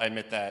know-it-all. I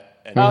admit that.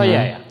 And, Oh,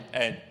 yeah.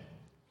 And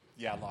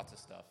yeah, lots of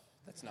stuff.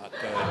 That's not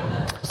good.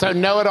 So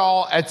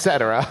know-it-all,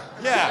 etc.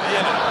 Yeah,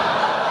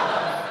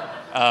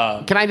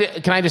 Can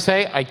I just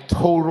say, I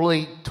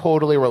totally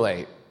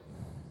relate.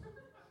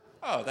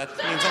 Oh, that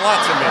means a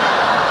lot to me.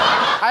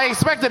 I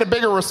expected a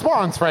bigger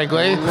response,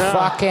 frankly.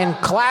 Fucking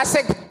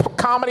classic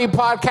comedy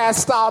podcast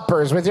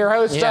stoppers with your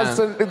host, Yeah.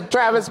 Justin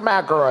Travis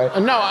McElroy.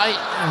 No,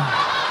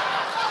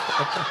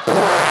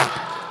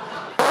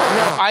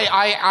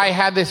 I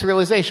had this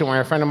realization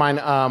where a friend of mine,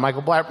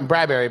 Michael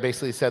Bradbury,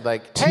 basically said,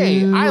 like,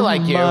 hey, I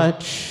like you.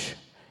 Much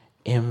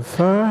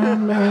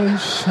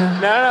information.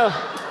 No.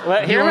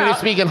 Let You hear him want me to out.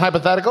 speak in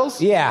hypotheticals?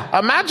 Yeah.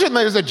 Imagine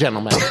there's a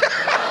gentleman.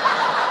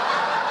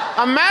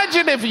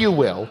 Imagine, if you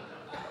will,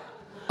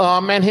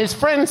 and his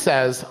friend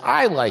says,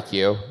 I like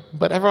you,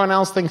 but everyone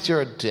else thinks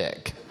you're a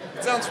dick.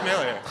 It sounds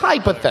familiar.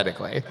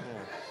 Hypothetically.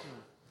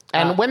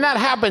 And when that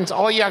happens,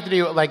 all you have to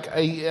do, like,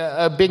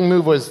 a big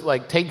move was,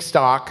 like, take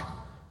stock.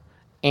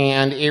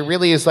 And it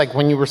really is like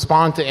when you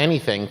respond to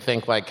anything,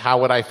 think, like, how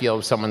would I feel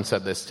if someone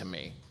said this to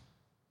me?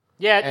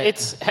 Yeah,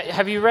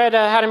 have you read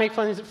How to Make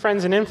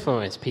Friends and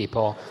Influence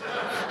People?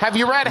 Have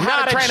you read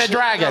How to Train a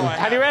Dragon?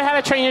 Have you read How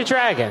to Train Your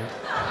Dragon?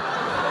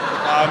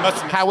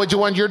 How would you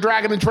want your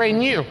dragon to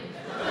train you?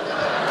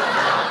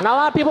 Not a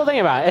lot of people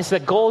think about it. It's the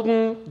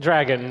golden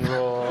dragon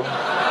rule.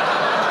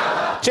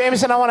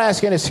 Jameson, I want to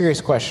ask you a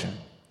serious question.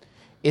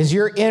 Is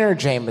your inner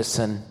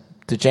Jameson,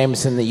 the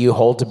Jameson that you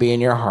hold to be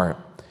in your heart,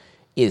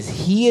 is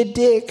he a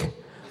dick,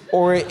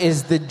 or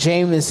is the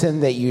Jameson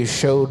that you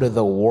show to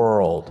the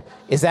world,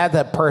 is that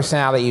the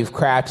personality you've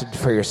crafted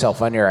for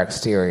yourself on your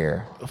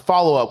exterior?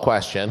 Follow-up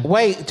question.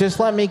 Wait, just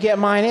let me get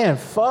mine in.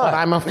 Fuck. But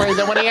I'm afraid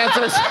that when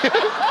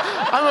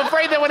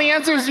he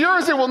answers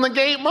yours, it will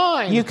negate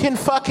mine. You can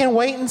fucking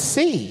wait and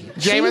see.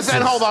 Jameson,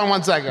 Jesus. hold on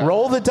 1 second.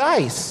 Roll the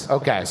dice.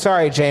 Okay.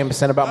 Sorry,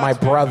 Jameson, about my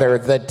brother,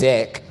 the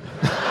dick.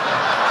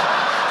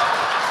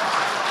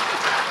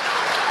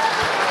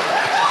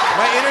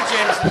 My inner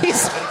Jameson.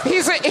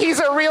 He's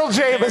a real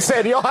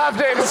Jameson. You'll have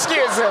to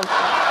excuse him.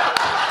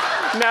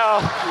 No.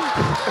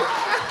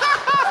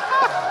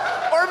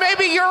 Or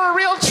maybe you're a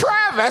real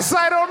Travis.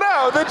 I don't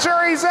know. The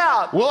jury's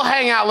out. We'll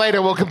hang out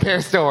later. We'll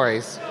compare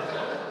stories.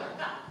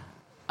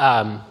 Wait,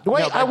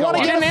 I want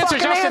to You get didn't a answer fucking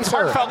Justin's answer.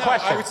 heartfelt No,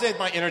 question. I would say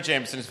my inner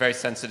Jameson is very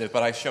sensitive,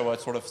 but I show a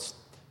sort of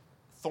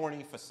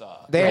thorny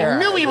facade. There. I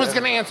knew he was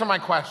going to answer my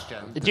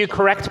question. Do you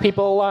correct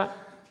people a lot?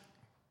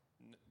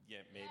 Yeah,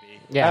 maybe.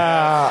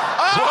 Yeah.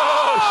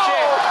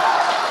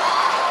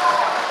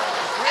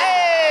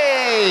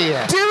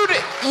 Hey! Dude,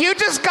 you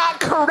just got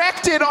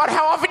corrected on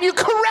how often you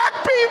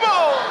correct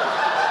people.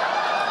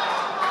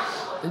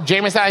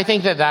 Jameson, I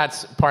think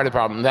that's part of the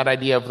problem. That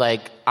idea of,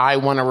 like, I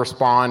want to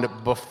respond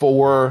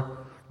before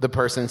the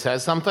person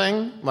says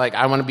something. Like,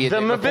 I want to be a The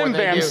dick before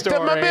they MBMBaM do. story.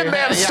 The MBMBaM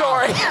Yeah.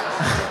 story.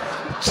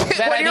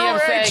 That When idea you of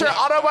write saying, your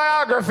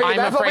autobiography, I'm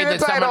that'll be afraid the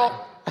that title.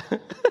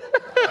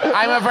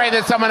 I'm afraid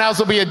that someone else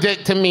will be a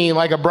dick to me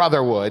like a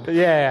brother would.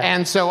 Yeah.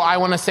 And so I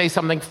want to say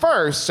something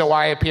first so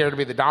I appear to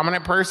be the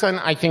dominant person.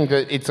 I think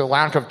that it's a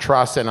lack of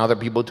trust in other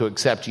people to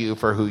accept you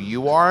for who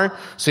you are,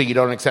 so you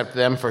don't accept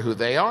them for who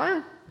they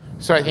are.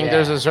 So I think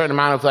there's a certain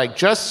amount of, like,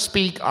 just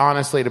speak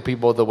honestly to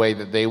people the way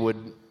that they would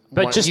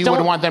But want, just you don't-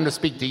 would want them to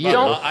speak to you.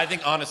 I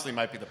think honestly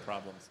might be the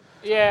problem.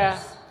 Yeah.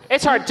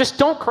 It's hard. Just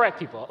don't correct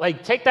people.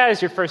 Like, take that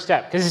as your first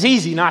step, because it's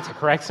easy not to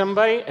correct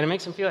somebody, and it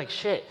makes them feel like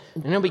shit,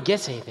 and nobody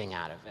gets anything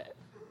out of it.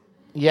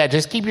 Yeah,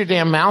 just keep your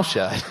damn mouth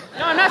shut.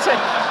 No, I'm not saying...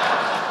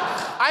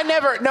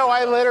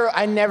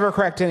 I never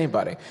correct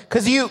anybody.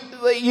 Because you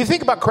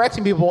think about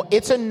correcting people,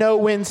 it's a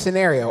no-win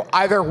scenario.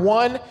 Either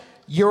one,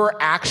 you're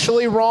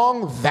actually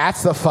wrong,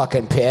 that's the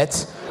fucking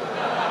pit.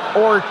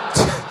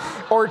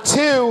 Or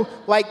two,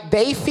 like,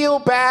 they feel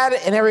bad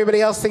and everybody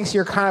else thinks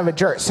you're kind of a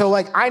jerk. So,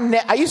 like,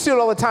 I used to do it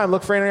all the time,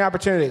 look for any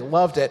opportunity,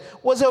 loved it.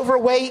 Was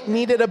overweight,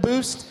 needed a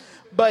boost,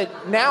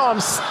 but now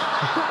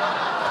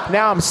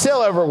I'm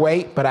still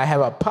overweight, but I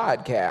have a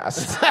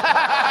podcast.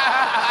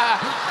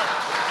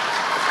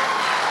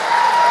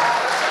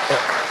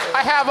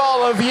 I have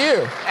all of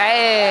you.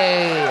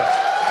 Hey.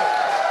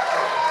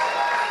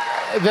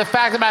 The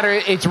fact of the matter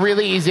is, it's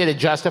really easy to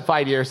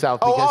justify to yourself.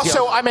 Oh,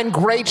 also, I'm in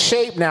great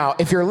shape now,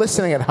 if you're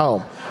listening at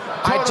home.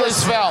 I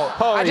just felt.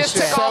 I just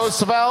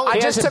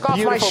took off my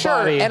beautiful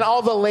shirt, body. and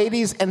all the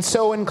ladies and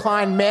so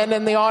inclined men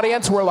in the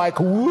audience were like,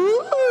 woo!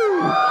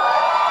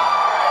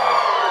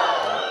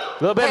 A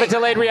little bit of a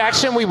delayed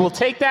reaction. We will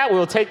take that. We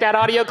will take that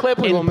audio clip.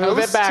 We will move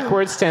it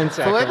backwards 10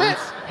 seconds. Flip it.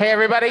 Hey,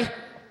 everybody.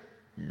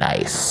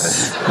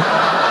 Nice.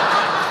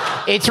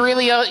 It's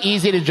really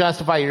easy to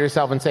justify to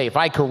yourself and say, if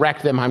I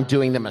correct them, I'm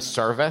doing them a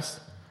service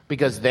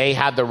because they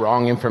had the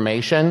wrong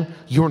information.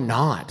 You're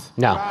not.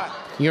 No.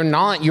 You're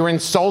not. You're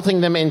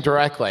insulting them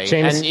indirectly.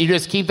 James. And you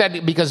just keep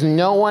that because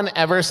no one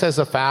ever says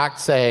a fact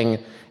saying,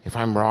 if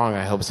I'm wrong,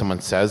 I hope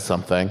someone says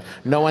something.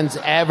 No one's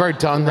ever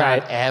done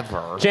that,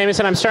 ever.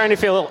 Jameson, I'm starting to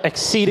feel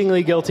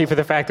exceedingly guilty for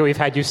the fact that we've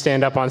had you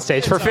stand up on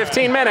stage for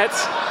 15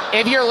 minutes.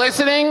 If you're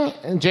listening,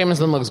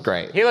 Jameson looks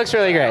great. He looks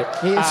really great.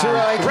 He's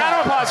really good. Round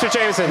of applause for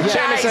Jameson. Yes.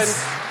 Jameson,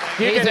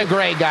 He's a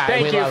great guy.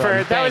 Thank We you love for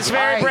him. that. Was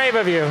very you. brave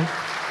of you.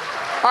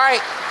 All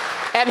right.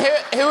 And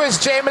who is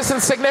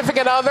Jameson's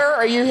significant other?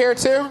 Are you here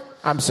too?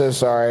 I'm so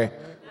sorry.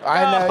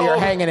 I know you're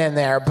hanging in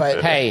there,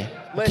 but Hey,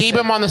 keep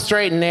him on the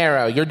straight and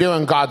narrow. You're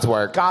doing God's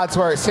work. God's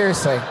work,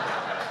 seriously.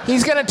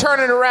 He's going to turn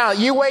it around.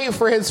 You wait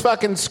for his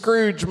fucking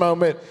Scrooge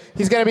moment.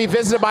 He's going to be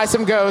visited by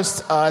some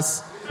ghosts,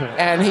 us,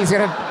 and he's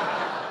going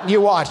to...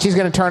 You watch. He's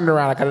going to turn it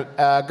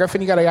around.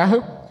 Griffin, you got a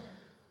Yahoo?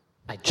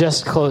 I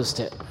just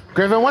closed it.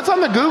 Griffin, what's on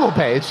the Google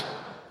page?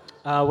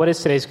 What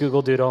is today's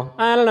Google Doodle?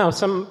 I don't know.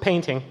 Some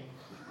painting.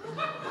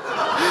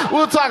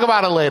 We'll talk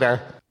about it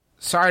later.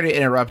 Sorry to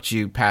interrupt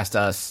you past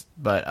us,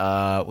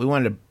 but we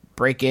wanted to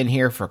break in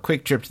here for a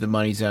quick trip to the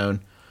Money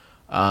Zone.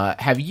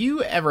 Have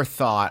you ever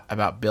thought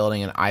about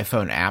building an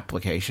iPhone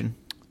application?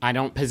 I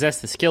don't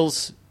possess the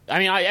skills. I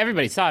mean,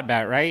 everybody's thought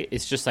about it, right?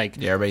 It's just like...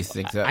 Yeah, everybody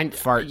thinks that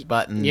fart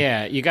button.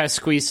 Yeah, you got to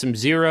squeeze some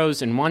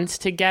zeros and ones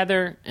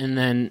together, and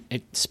then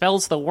it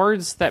spells the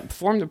words that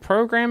form the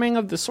programming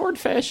of the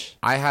swordfish.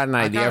 I had an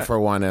idea for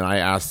one, and I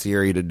asked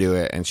Siri to do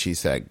it, and she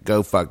said,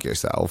 go fuck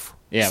yourself.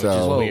 Yeah, which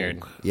is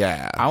weird.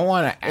 Yeah. I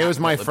want to... It was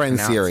my friend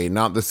Siri,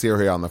 not the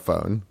Siri on the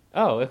phone.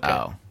 Oh, okay.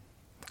 Oh.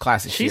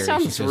 Classic She Siri.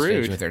 sounds She's so rude.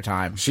 staged with her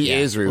time. She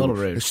is rude. A little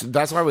rude.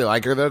 That's why we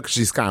like her, though, because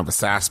she's kind of a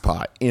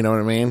sasspot. You know what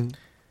I mean?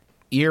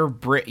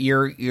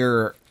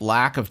 Your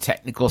lack of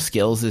technical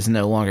skills is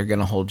no longer going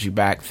to hold you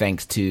back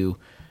thanks to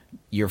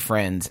your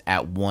friends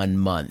at 1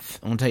 month.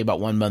 I want to tell you about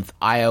 1 month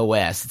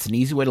iOS. It's an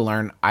easy way to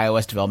learn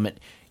iOS development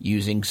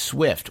using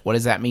Swift. What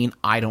does that mean?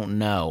 I don't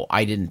know.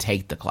 I didn't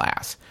take the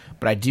class.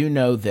 But I do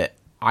know that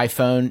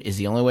iPhone is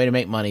the only way to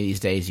make money these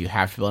days. You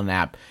have to build an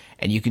app.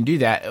 And you can do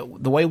that.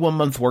 The way 1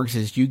 month works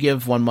is you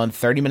give 1 month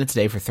 30 minutes a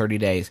day for 30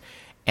 days.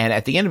 And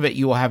at the end of it,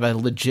 you will have a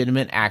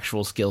legitimate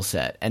actual skill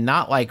set. And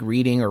not like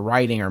reading or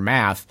writing or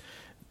math,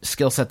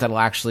 skill set that will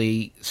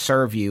actually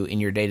serve you in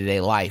your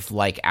day-to-day life,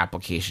 like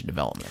application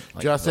development.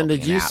 Like Justin,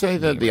 did you say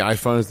that the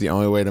iPhone is the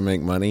only way to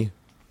make money?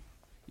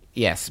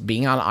 Yes,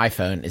 being on an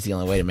iPhone is the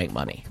only way to make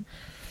money.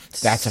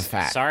 That's a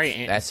fact.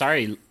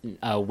 Sorry,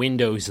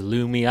 Windows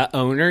Lumia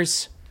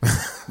owners.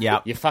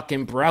 Yep. You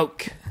fucking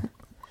broke.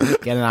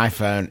 Get an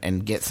iPhone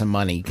and get some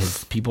money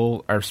because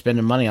people are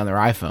spending money on their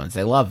iPhones.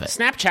 They love it.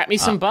 Snapchat me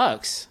some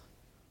bucks.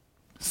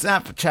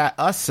 Snapchat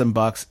us some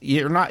bucks.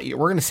 We're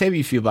going to save you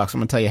a few bucks.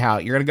 I'm going to tell you how.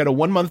 You're going to go to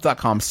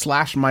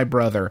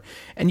onemonth.com/mybrother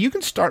and you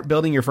can start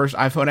building your first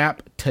iPhone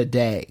app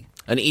today.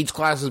 And each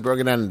class is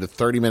broken down into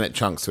 30-minute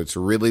chunks, so it's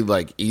really,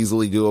 like,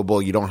 easily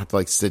doable. You don't have to,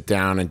 like, sit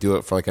down and do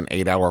it for, like, an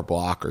 8-hour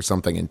block or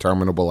something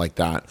interminable like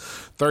that.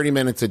 30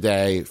 minutes a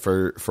day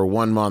for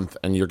 1 month,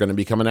 and you're going to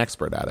become an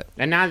expert at it.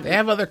 And now They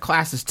have other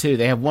classes, too.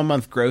 They have 1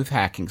 month growth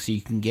hacking, so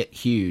you can get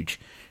huge.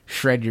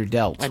 Shred your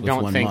delts I with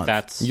don't 1 think month.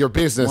 that's... Your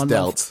business 1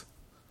 delts. month.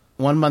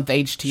 1 month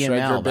HTML. Shred your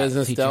that'll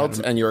business teach you how delts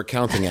to- and your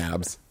accounting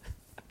abs.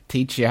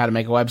 teach you how to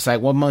make a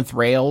website. 1 month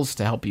Rails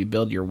to help you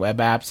build your web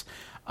apps.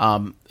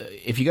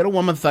 If you go to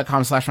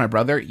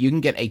onemonth.com/mybrother, you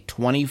can get a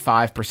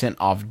 25%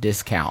 off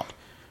discount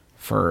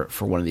for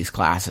one of these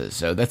classes.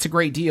 So that's a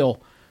great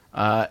deal.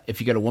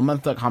 If you go to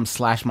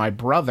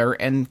onemonth.com/mybrother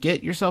and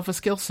get yourself a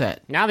skill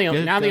set. Now the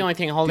only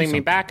thing holding me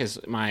back is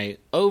my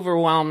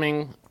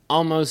overwhelming,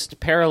 almost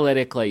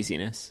paralytic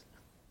laziness.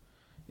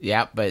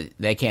 Yeah, but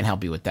they can't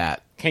help you with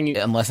that. Can you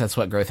unless that's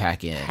what growth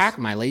hack is. hack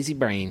my lazy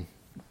brain?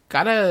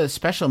 got a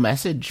special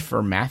message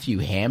for Matthew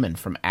Hammond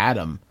from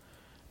Adam.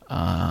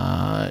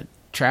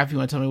 Trav, you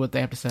want to tell me what they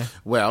have to say?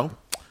 Well,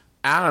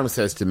 Adam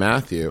says to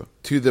Matthew,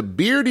 to the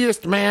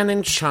beardiest man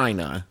in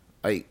China,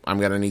 I'm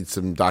going to need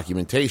some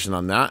documentation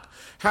on that.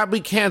 Happy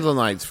candle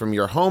nights from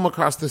your home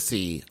across the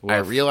sea. I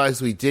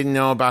realize we didn't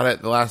know about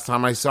it the last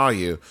time I saw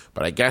you,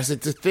 but I guess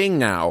it's a thing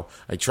now.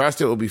 I trust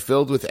it will be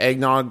filled with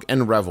eggnog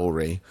and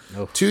revelry.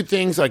 Two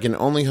things I can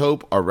only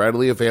hope are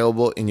readily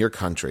available in your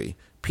country.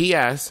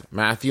 P.S.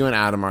 Matthew and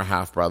Adam are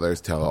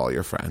half-brothers. Tell all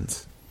your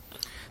friends.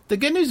 The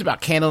good news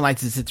about candle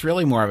nights is it's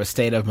really more of a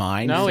state of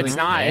mind. No, it's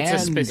not. It's a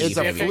specific.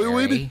 It's a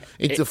fluid.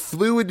 It's a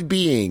fluid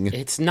being.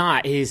 It's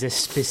not. It is a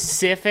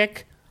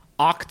specific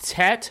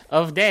octet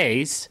of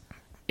days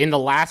in the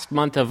last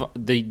month of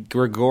the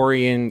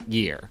Gregorian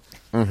year.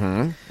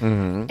 And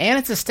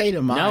it's a state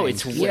of mind. No,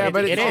 it's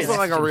but it's also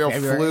like a real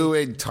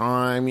fluid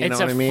time. You know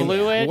what I mean?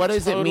 Fluid, what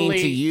does it mean to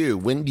totally- you?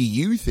 When do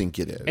you think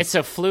it is? It's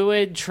a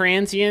fluid,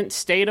 transient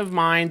state of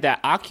mind that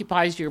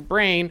occupies your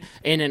brain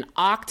in an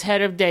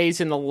octet of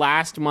days in the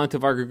last month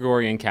of our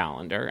Gregorian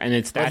calendar, and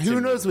it's but that. who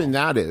knows when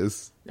that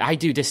is? I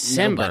do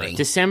December. Nobody.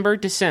 December.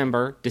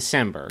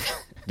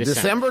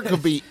 December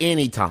could be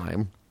any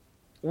time.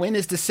 When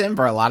is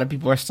December? A lot of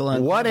people are still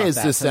in. What is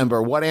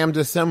December? What am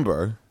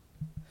December?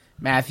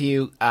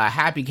 Matthew,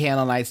 happy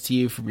candle nights to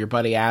you from your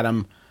buddy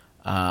Adam.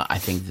 I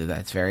think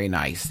that's very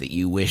nice that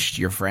you wished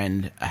your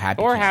friend a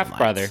happy Or candle half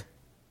brother. nights.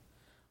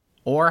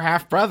 Or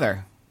half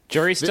brother.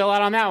 Jury's still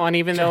out on that one,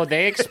 even though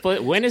they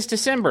split. When is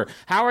December?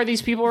 How are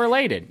these people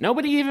related?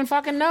 Nobody even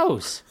fucking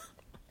knows.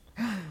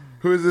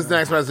 Who is this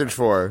next message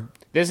for?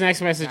 This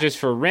next message is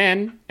for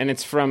Ren, and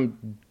it's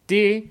from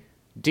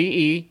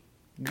D.E.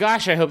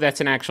 Gosh, I hope that's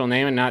an actual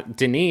name and not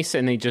Denise,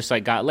 and they just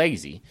got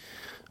lazy.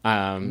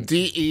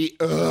 D.E.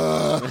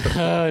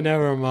 Oh,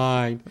 never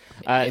mind.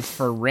 It's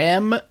for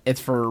Rem. It's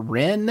for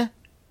Ren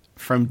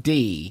from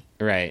D.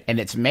 Right. And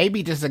it's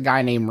maybe just a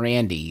guy named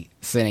Randy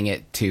sending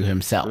it to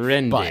himself.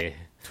 Rende.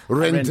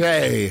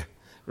 Rende.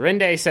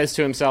 Rende says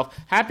to himself,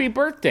 happy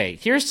birthday.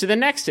 Here's to the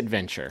next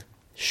adventure.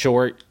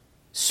 Short,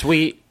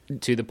 sweet,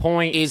 to the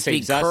point. Is the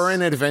saves us-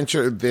 current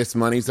adventure this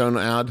Money Zone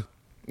ad?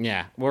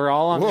 Yeah, we're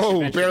all on this Whoa,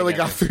 adventure barely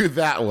together. got through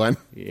that one.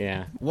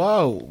 Yeah.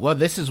 Whoa. Well,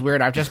 this is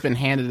weird. I've just been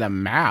handed a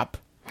map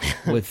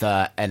with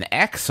an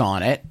X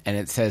on it, and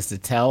it says to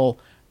tell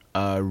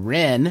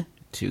Ren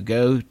to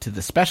go to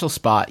the special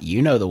spot.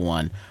 You know the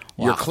one.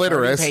 Your Walk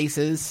clitoris. 30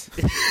 paces.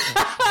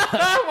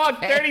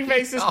 Walk 30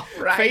 paces. All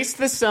right. Face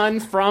the sun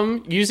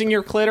from using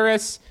your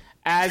clitoris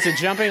as a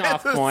jumping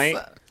off point.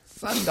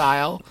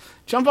 Sundial.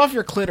 Jump off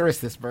your clitoris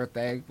this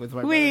birthday with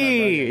my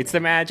Whee! It's the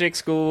magic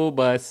school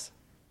bus.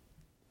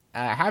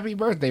 happy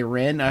birthday,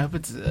 Ren. I hope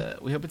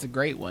we hope it's a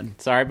great one.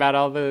 Sorry about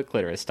all the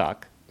clitoris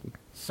talk.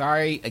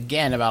 Sorry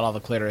again about all the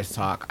clitoris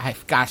talk.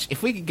 Gosh,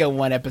 if we could go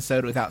one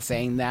episode without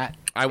saying that,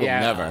 I will Yeah.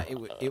 never.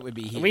 it would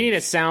be huge. We need a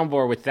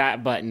soundboard with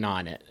that button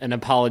on it. An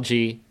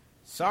apology.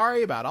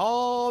 Sorry about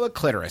all the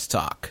clitoris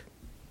talk.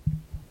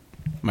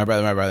 My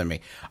brother, and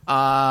me.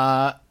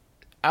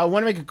 I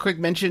want to make a quick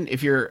mention.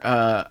 If you're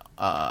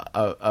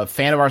a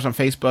fan of ours on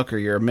Facebook or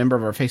you're a member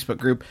of our Facebook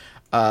group,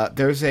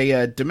 there's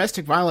a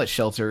domestic violence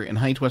shelter in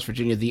Huntington, West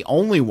Virginia, the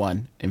only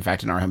one, in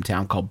fact, in our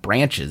hometown, called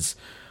Branches.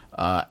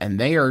 And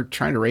they are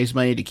trying to raise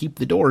money to keep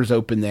the doors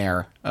open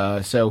there.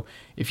 So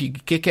if you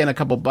kick in a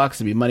couple bucks,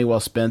 it'd be money well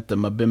spent. The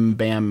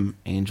MBMBaM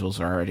Angels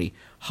are already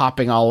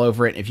hopping all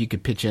over it. If you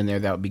could pitch in there,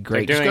 that would be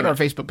great. Just go to our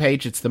Facebook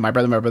page. It's the My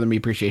Brother, Me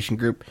Appreciation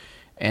Group.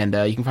 And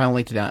you can find a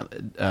link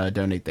to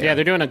donate there. Yeah,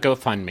 they're doing a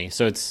GoFundMe,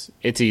 so it's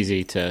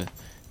easy to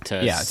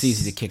it's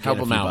easy to kick help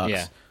in a them few out.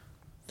 bucks.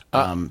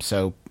 Yeah.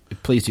 So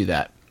please do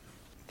that.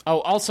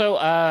 Oh, also,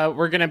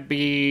 we're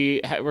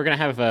gonna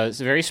have a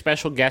very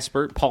special guest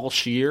expert, Paul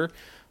Scheer.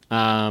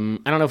 I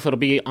don't know if it'll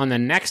be on the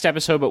next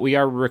episode, but we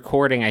are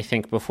recording, I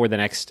think, before the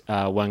next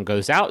one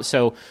goes out.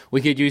 So we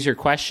could use your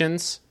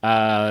questions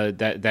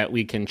that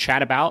we can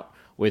chat about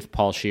with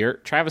Paul Scheer.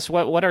 Travis,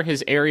 what are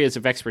his areas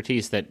of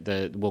expertise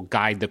that will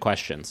guide the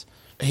questions?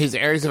 His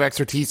areas of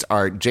expertise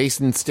are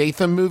Jason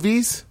Statham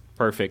movies,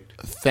 Perfect.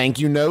 thank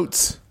you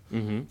notes,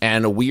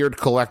 and weird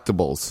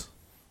collectibles.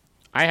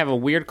 I have a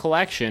weird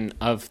collection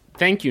of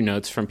thank you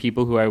notes from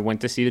people who I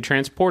went to see the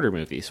Transporter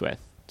movies with.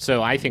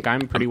 So I think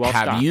I'm pretty well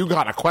stocked. Have you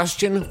got a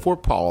question for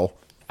Paul?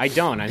 I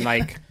don't.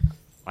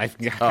 I've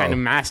kind of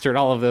mastered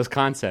all of those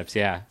concepts,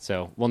 yeah.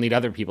 So we'll need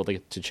other people to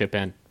chip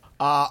in.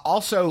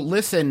 Also,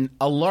 listen,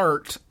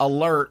 alert,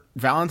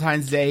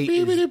 Valentine's Day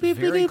is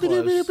very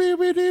close.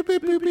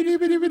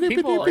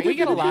 People, we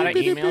get a lot of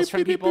emails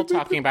from people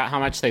talking about how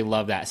much they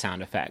love that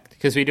sound effect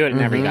because we do it in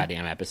every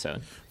goddamn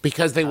episode.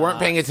 Because they weren't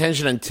paying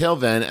attention until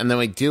then, and then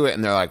we do it,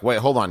 and they're like, wait,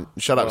 hold on.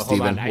 Shut up, Oh, hold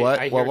Steven. on. What?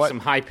 I hear what? some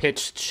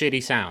high-pitched,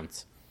 shitty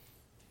sounds.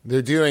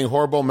 They're doing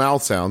horrible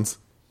mouth sounds.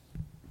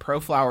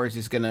 ProFlowers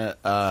is going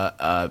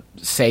to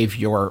save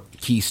your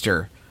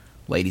keister,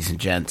 ladies and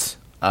gents,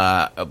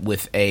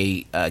 with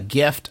a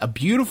gift, a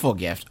beautiful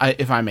gift,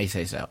 if I may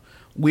say so.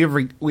 We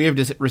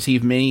have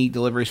received many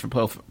deliveries from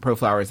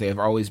ProFlowers. They have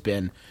always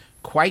been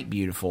quite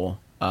beautiful,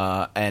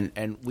 and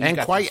And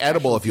quite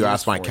edible, if you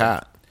ask my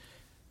cat.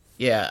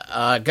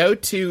 Yeah, go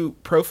to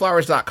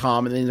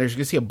proflowers.com, and then you're going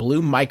to see a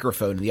blue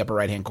microphone in the upper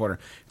right-hand corner.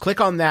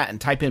 Click on that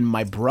and type in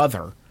my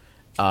brother,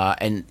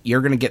 and you're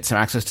going to get some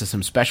access to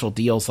some special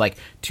deals like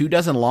 2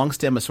 dozen long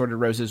stem assorted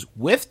roses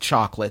with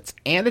chocolates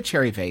and a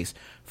cherry vase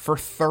for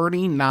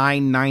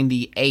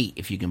 $39.98,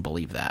 if you can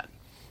believe that.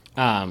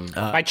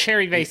 By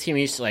cherry vase, he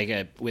means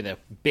like with a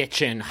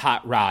bitchin'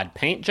 hot rod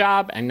paint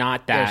job, and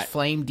not that There's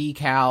flame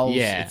decals.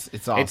 Yeah,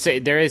 it's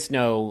awesome. There is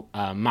no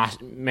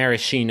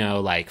maraschino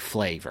like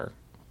flavor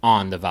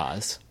on the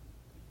vase.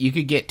 You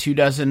could get 2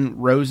 dozen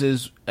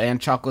roses and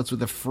chocolates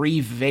with a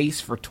free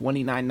vase for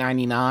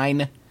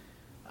 $29.99.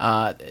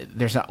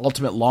 There's an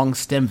ultimate long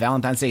stem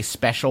Valentine's Day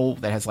special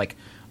that has like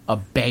a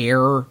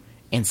bear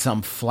and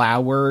some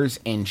flowers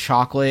and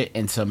chocolate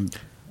and some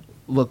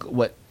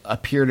what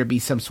appear to be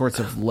some sorts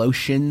of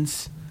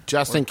lotions.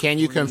 Justin, can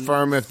you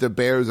confirm if the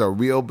bear is a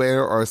real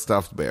bear or a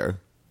stuffed bear?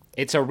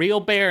 It's a real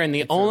bear, and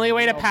the only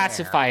way to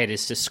pacify it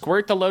is to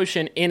squirt the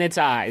lotion in its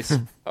eyes,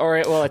 or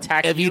it will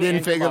attack you. If you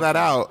didn't figure that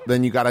out,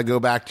 then you got to go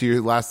back to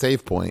your last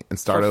save point and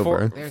start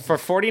over. For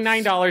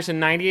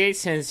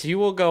 $49.98, you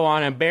will go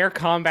on a bear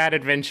combat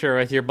adventure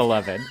with your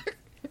beloved.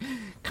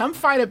 Come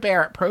find a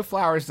bear at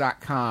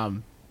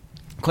proflowers.com.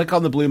 Click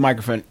on the blue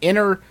microphone.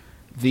 Enter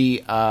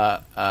the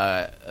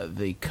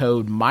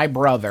code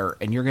MYBROTHER,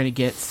 and you're going to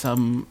get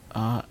some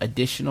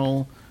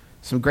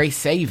some great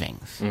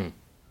savings.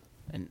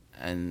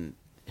 And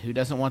who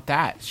doesn't want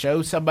that?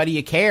 Show somebody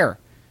you care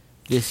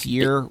this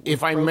year.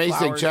 If I may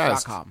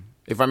suggest,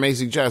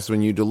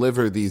 when you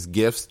deliver these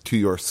gifts to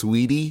your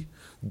sweetie,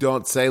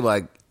 don't say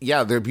like,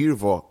 "Yeah, they're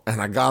beautiful,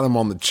 and I got them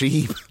on the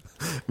cheap."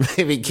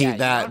 Maybe keep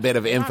that bit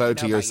of info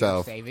to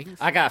yourself.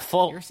 I got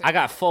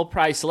full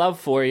price love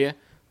for you,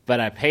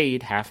 but I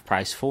paid half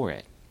price for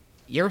it.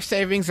 Your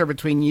savings are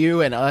between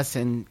you and us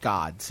and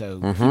God, so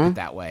keep it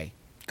that way.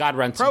 God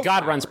runs Pro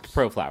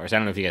Flowers. I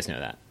don't know if you guys know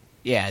that.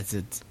 Yeah,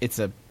 it's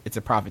a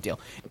profit deal.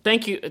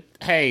 Thank you.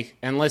 Hey,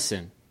 and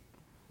listen,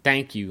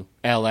 thank you,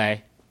 LA,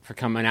 for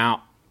coming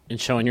out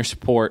and showing your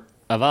support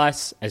of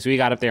us as we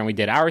got up there and we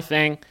did our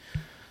thing.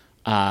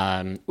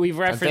 We've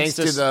referenced thanks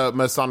to the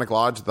Masonic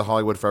Lodge, the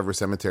Hollywood Forever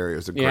Cemetery. It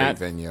was a great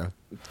venue.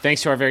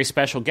 Thanks to our very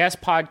special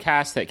guest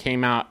podcast that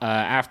came out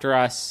after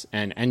us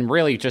and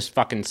really just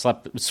fucking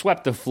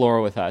swept the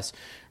floor with us.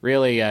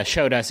 Really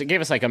showed us. It gave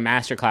us like a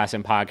masterclass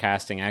in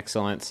podcasting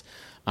excellence.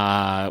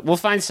 We'll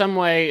find some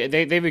way.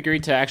 They've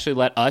agreed to actually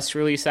let us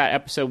release that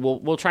episode.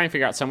 We'll try and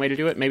figure out some way to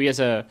do it. Maybe as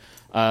a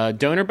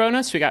donor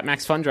bonus. We got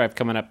Max Fun Drive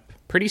coming up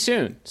pretty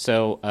soon,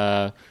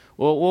 so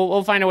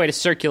we'll find a way to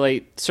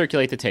circulate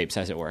the tapes,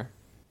 as it were.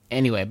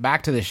 Anyway,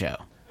 back to the show.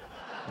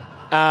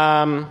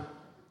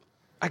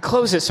 I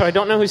close it, so I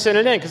don't know who sent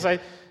it in because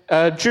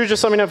Drew,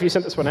 just let me know if you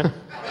sent this one in.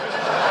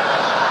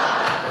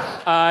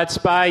 It's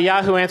by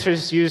Yahoo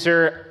Answers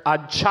user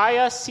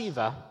Achaya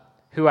Siva,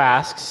 who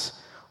asks,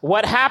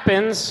 "What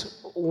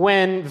happens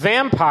when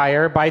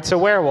vampire bites a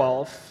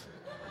werewolf?"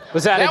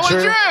 Was that That Drew?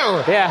 was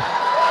Drew! Yeah.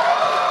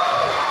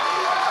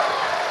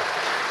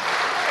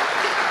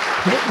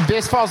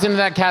 This falls into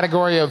that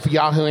category of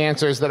Yahoo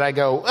Answers that I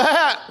go,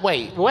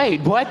 wait,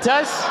 what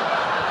does...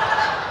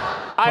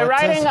 I'm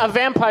writing a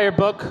vampire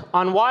book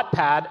on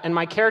Wattpad, and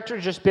my character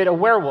just bit a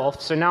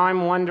werewolf, so now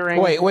I'm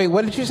wondering... Wait,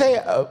 what did you say?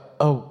 A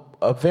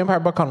vampire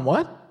book on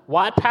what?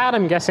 Wattpad?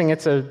 I'm guessing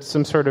it's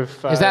some sort of...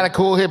 Is that a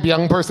cool, hip,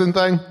 young person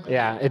thing?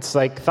 Yeah, it's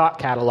like thought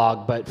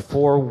catalog, but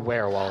for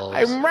werewolves.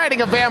 I'm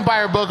writing a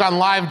vampire book on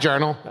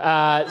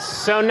LiveJournal.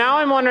 So now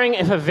I'm wondering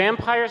if a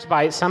vampire's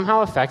bite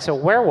somehow affects a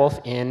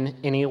werewolf in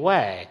any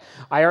way.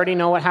 I already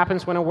know what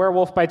happens when a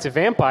werewolf bites a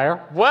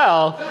vampire.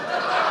 Well...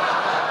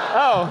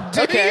 Oh,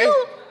 Did okay.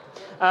 you?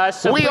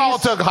 So we please, all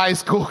took high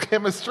school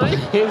chemistry.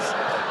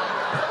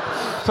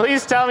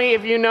 Please tell me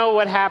if you know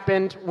what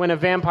happened when a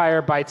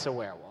vampire bites a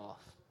werewolf.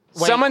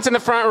 Someone's in the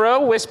front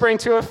row whispering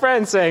to a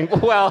friend saying,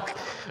 well,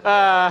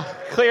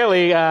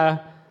 clearly,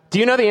 do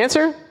you know the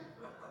answer?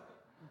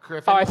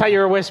 Griffin? Oh, I thought you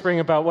were whispering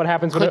about what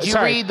happens when... Could you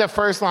read the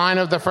first line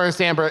of the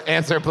first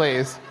answer,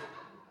 please?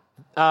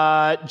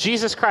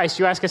 Jesus Christ,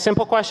 you ask a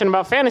simple question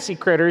about fantasy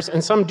critters,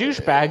 and some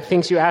douchebag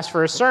thinks you asked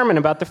for a sermon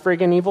about the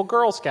friggin' evil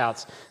Girl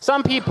Scouts.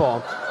 Some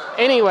people.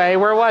 Anyway,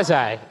 where was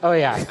I? Oh,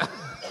 yeah.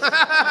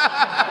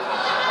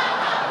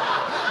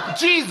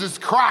 Jesus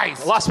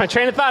Christ. I lost my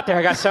train of thought there.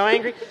 I got so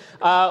angry.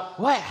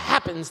 What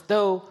happens,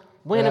 though,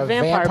 when a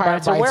vampire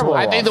bites a werewolf?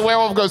 I think the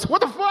werewolf goes, what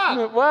the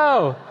fuck?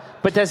 Whoa.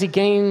 But does he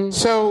gain...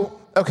 So,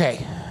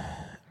 okay.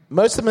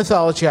 Most of the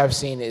mythology I've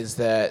seen is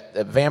that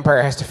a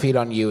vampire has to feed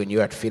on you and you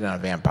have to feed on a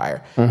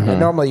vampire. Mm-hmm. And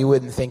normally you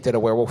wouldn't think that a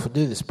werewolf would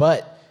do this,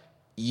 but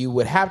you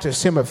would have to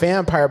assume a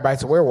vampire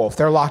bites a werewolf.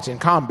 They're locked in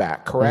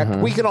combat, correct?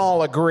 Mm-hmm. We can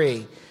all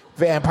agree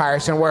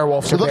vampires and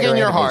werewolves are Look bitter in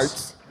your enemies.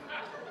 hearts.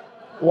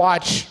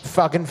 Watch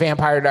fucking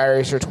Vampire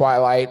Diaries or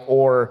Twilight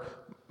or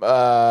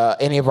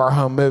any of our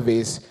home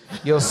movies.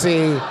 You'll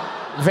see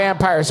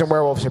vampires and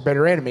werewolves are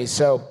bitter enemies.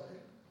 So...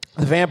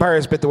 the vampire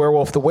has bit the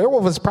werewolf. The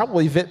werewolf has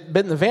probably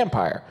bitten the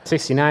vampire.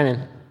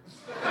 69ing.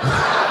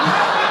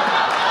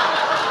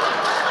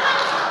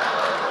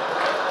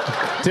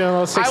 Doing a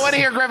little 60. I want to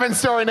hear Griffin's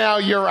story now.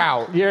 You're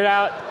out. You're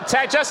out.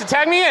 Justin,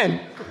 tag me in.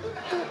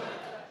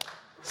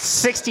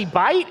 60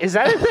 bite? Is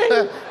that a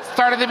thing?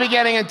 Start at the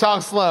beginning and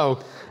talk slow.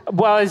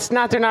 Well, it's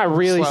not. They're not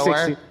really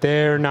Slower. 60.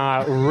 They're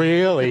not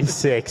really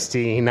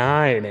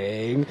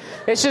 69ing.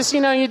 It's just,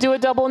 you do a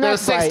double They're neck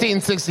bite.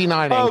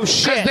 1669. Oh,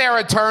 shit. Because they're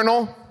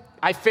eternal.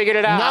 I figured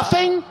it out.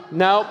 Nothing?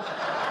 Nope.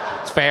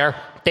 It's fair.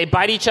 They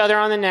bite each other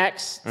on the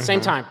necks,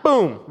 same time.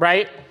 Boom,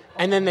 right?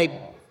 And then they...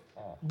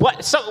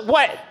 What? So,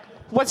 what?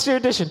 What's your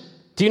addition?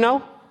 Do you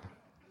know?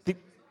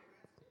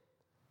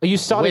 You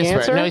saw Whisper. the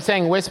answer? No, he's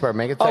saying whisper.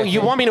 Make it Oh, sexy.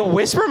 you want me to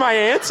whisper my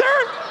answer?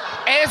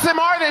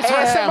 ASMR this for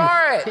him.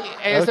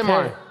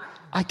 ASMR. Okay.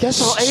 I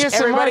guess I'll ASMR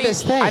Everybody,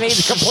 this thing. I need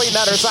complete and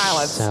utter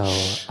silence. So,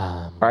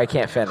 or I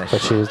can't finish.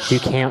 but you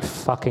can't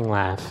fucking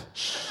laugh.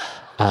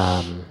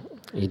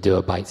 You do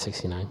a bite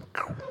 69.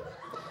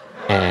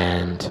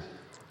 And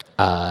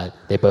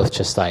they both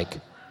just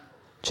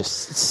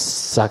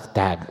suck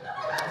that.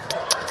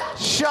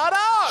 Shut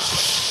up!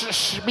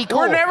 Be cool.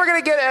 We're never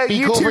going to get a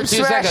Be cool for YouTube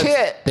 2 smash seconds.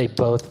 hit. They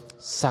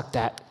both suck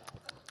that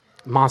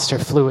monster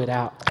fluid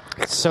out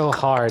so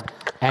hard.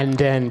 And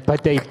then,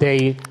 but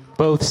they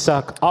both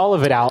suck all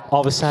of it out. All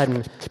of a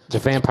sudden, the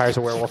vampire's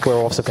a werewolf,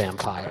 werewolf's a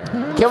vampire.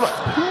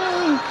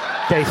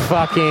 They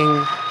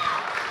fucking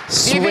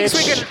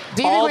switch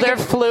all their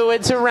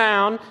fluids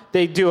around.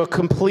 They do a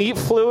complete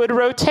fluid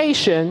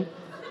rotation.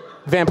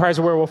 Vampire's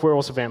a werewolf,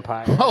 werewolf's a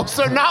vampire. Oh,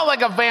 so not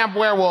like a vamp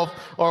werewolf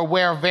or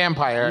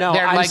were-vampire. No,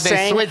 They're I'm like they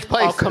saying switch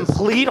places. a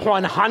complete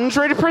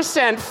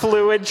 100%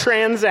 fluid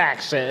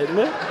transaction.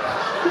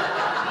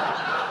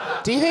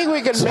 Do you think we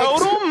can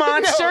Total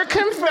monster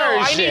conversion. No,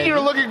 I need you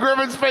to look at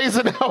Griffin's face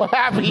and how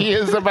happy he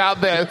is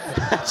about this.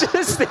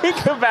 Just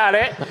think about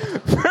it.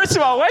 First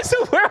of all, why is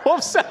a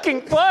werewolf sucking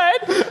blood?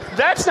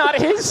 That's not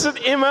his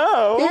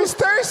MO. He's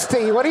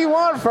thirsty. What do you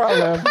want from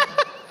him?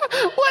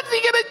 What's he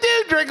gonna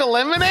do? Drink a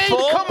lemonade?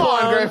 Come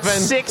on,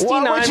 Griffin.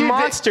 69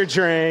 monster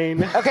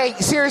drain. Okay,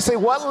 seriously,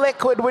 what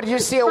liquid would you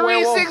see a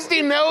werewolf?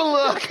 360 no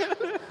look.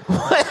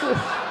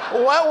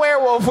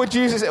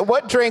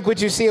 What drink would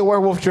you see a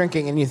werewolf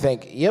drinking and you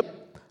think,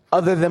 yep,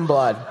 other than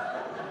blood?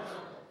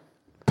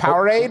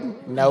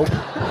 Powerade? Nope.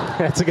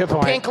 That's a good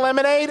point. Pink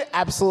lemonade?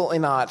 Absolutely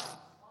not.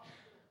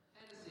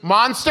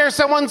 Monster,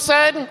 someone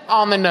said?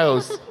 On the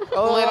nose.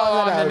 A little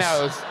on the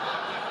nose.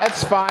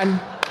 That's fine.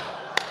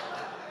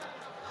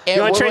 You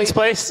want to change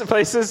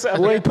places?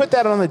 When we put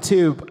that on the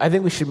tube, I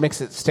think we should mix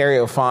it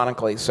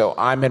stereophonically. So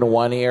I'm in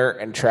one ear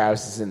and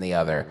Travis is in the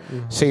other.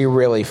 So you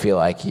really feel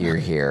like you're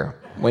here.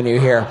 When you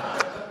hear...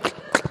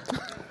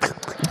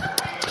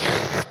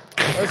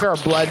 Those are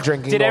blood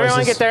drinking Did noises.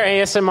 everyone get their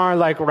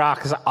ASMR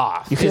rocks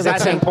off? Because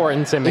that's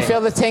important to me. You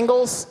feel the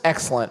tingles?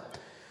 Excellent.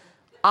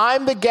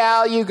 I'm the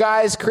gal you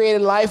guys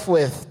created life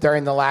with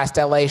during the last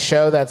LA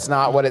show. That's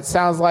not what it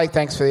sounds like.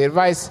 Thanks for the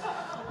advice.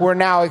 We're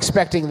now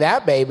expecting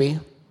that baby.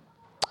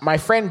 My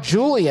friend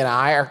Julie and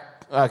I are...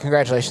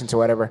 congratulations or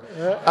whatever.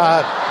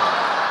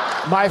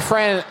 My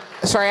friend...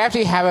 Sorry, after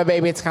you have a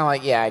baby, it's kind of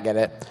like, yeah, I get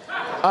it.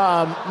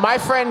 My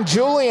friend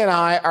Julie and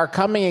I are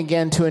coming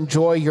again to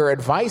enjoy your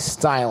advice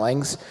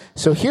stylings.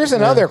 So here's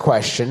another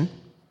question.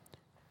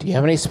 Do you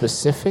have any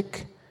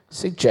specific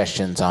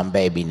suggestions on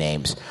baby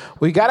names?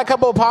 We got a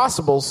couple of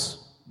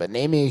possibles, but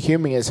naming a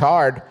human is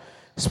hard.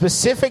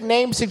 Specific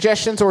name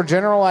suggestions or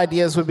general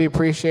ideas would be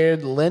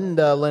appreciated.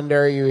 Linda,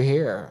 are you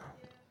here?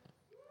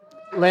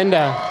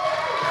 Linda.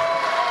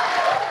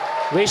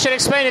 We should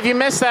explain, if you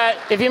missed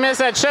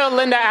that show,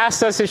 Linda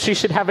asked us if she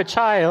should have a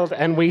child,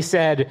 and we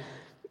said,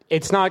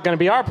 it's not going to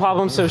be our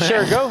problem, so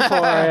sure, go for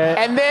it.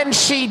 And then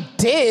she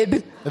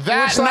did.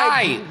 That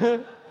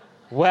night.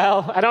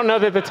 Well, I don't know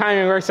that the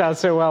timing works out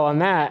so well on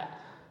that.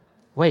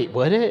 Wait,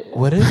 would it?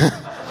 Would it?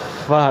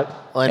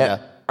 Fuck.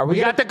 Linda. Are We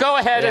got the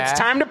go-ahead. Yeah. It's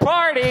time to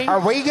party.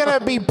 Are we going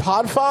to be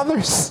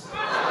podfathers?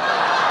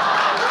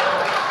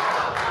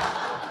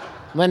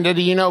 Linda,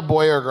 do you know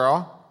boy or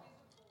girl?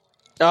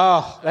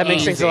 Oh, that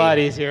makes things a lot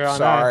easier on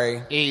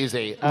Sorry.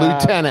 Easy.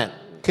 Lieutenant.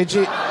 Could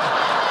you...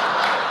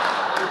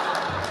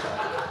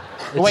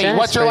 Wait,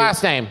 what's your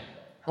last name?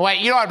 Wait,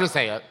 you don't have to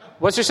say it.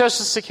 What's your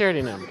social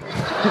security number?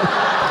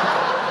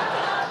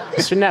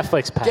 It's your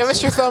Netflix password. Give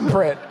us your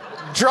thumbprint.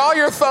 Draw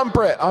your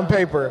thumbprint on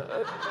paper.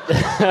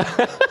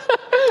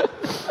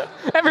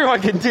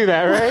 Everyone can do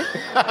that,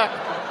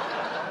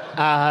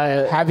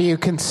 right? Have you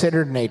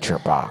considered Nature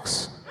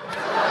Box?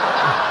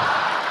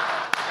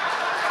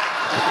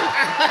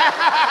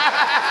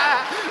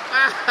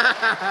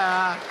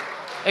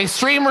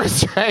 Extreme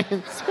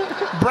restraints.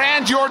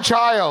 Brand your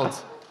child.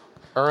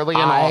 Early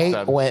and I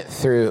often. went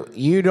through,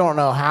 you don't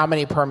know how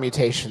many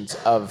permutations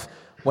of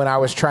when I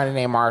was trying to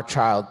name our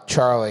child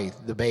Charlie,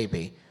 the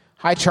baby.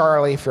 Hi,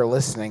 Charlie, if you're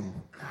listening.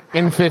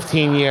 In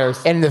 15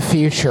 years. In the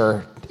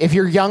future, if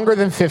you're younger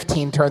than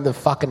 15, turn the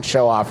fucking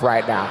show off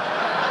right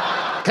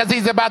now. Because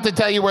he's about to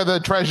tell you where the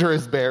treasure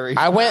is buried.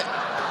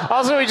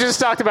 Also, we just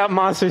talked about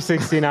Monster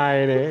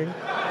 69.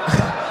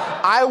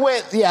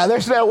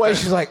 There's no way.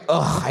 She's like,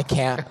 ugh, I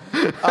can't.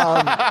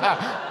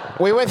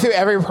 We went through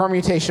every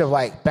permutation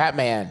of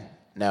Batman.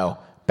 No.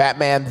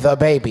 Batman the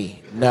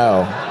Baby?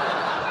 No.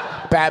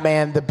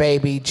 Batman the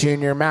Baby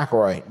Junior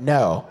McElroy?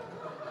 No.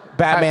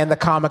 Batman the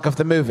comic of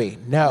the movie?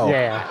 No.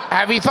 Yeah.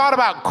 Have you thought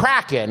about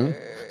Kraken?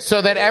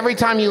 So that every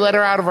time you let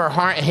her out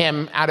of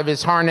him out of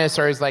his harness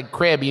or his like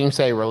crib, you can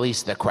say,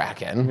 "Release the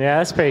Kraken." Yeah,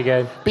 that's pretty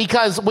good.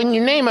 Because when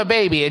you name a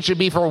baby, it should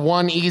be for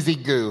one easy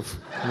goof.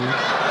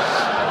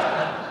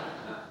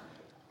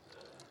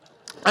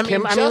 I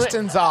mean,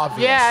 Justin's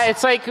obvious. Yeah,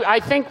 it's like I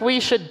think we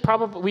should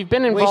probably. We've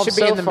been involved should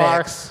be so in the far.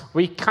 mix.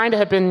 We kind of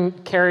have been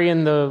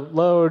carrying the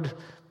load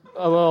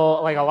a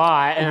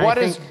lot. And What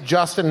I does think,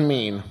 Justin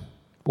mean?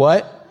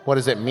 What? What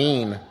does it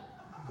mean?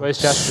 what is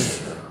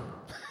Justin?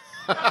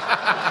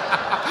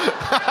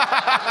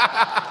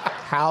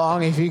 How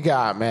long have you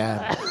got,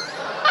 man?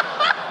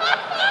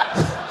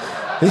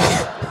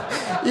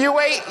 You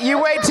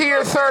wait till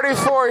you're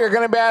 34, you're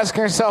going to be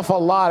asking yourself a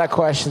lot of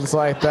questions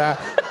like that.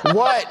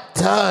 What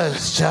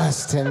does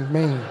Justin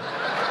mean?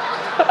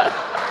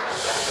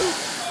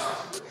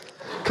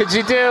 Could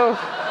you do?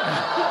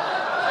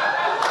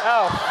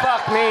 Oh,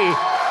 fuck me.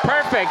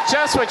 Perfect.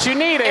 Just what you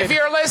needed. If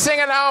you're listening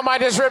at home, I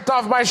just ripped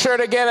off my shirt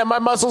again and my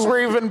muscles were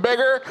even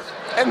bigger.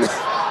 And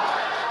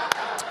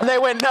they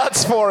went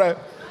nuts for it.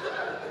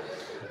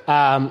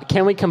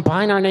 Can we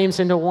combine our names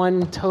into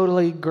one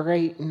totally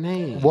great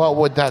name? What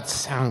would that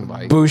sound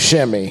like?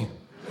 Buscemi.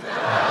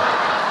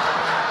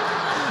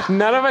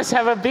 None of us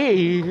have a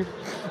B.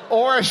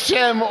 Or a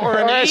shim or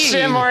an Or E. a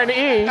shim or an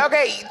E.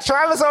 Okay,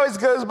 Travis always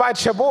goes by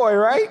Chaboy,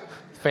 right?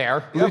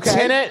 Fair.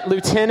 Lieutenant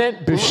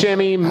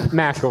Buscemi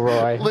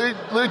McElroy.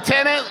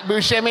 Lieutenant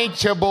Buscemi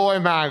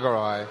Chaboy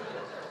Magaroy.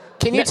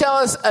 Can you tell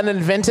us an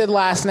invented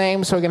last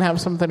name so we can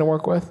have something to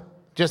work with?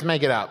 Just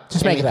make it up.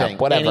 Just make it up,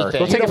 whatever.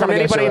 Anything. We'll take it from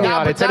anybody in the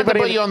audience. Not to Anybody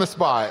put you on the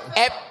spot.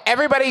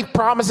 Everybody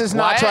promises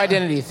not to What?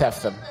 identity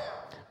theft them.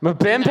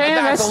 MBMBaM?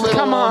 That's a little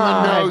Come on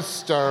the on. nose,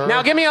 sir.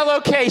 Now give me a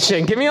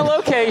location.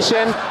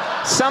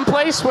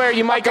 Someplace where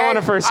you might go on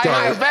a first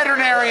My date.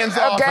 veterinarian's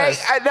Okay,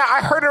 office.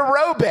 I heard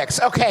aerobics.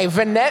 Okay,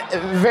 Ving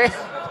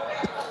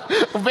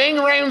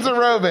Rhames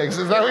aerobics.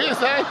 Is that what you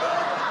say?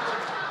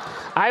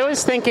 I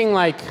was thinking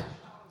like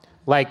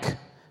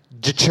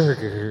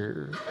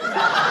Jachurger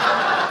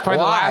For the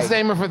Why? last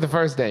name or for the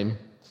first name?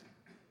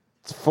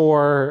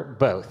 for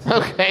both.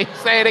 Okay,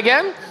 say it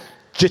again.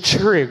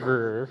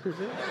 Jachurger.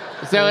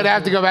 So it'd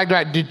have to go back to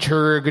that.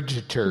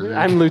 Deterg.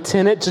 I'm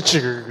Lieutenant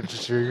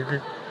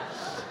Jachurger.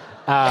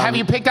 Have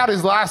you picked out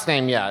his last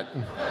name yet?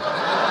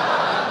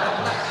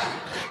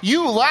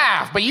 You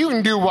laugh, but you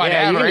can do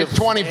whatever. It's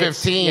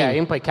 2015. Yeah, you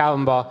can play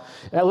Calvin ball.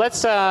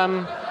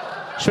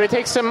 Should we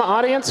take some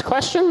audience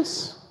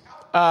questions?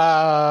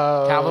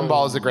 Calvin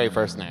Ball is a great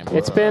first name.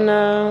 It's been,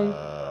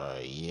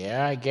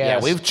 yeah, I guess. Yeah,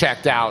 we've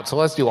checked out, so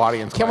let's do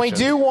audience Can we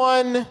questions. do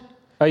one?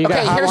 oh, you got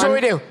Okay, a hot here's one?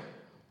 what we do.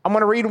 I'm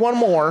going to read one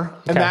more,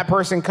 and Okay. that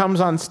person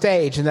comes on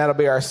stage, and that'll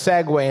be our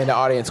segue into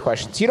audience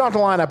questions. You don't have to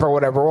line up or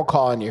whatever. We'll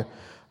call on you.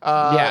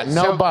 Yeah,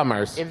 no so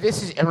bummers. If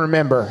this is, and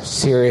remember,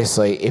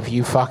 seriously, if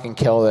you fucking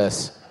kill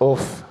this,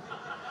 oof.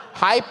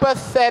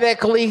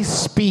 Hypothetically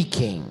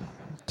speaking,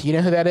 do you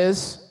know who that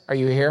is? Are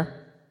you here?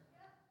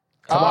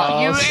 You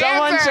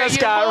Someone answered, just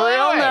you got blew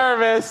real it.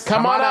 nervous.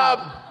 Come on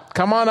up.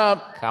 Come on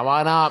up. Come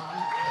on up.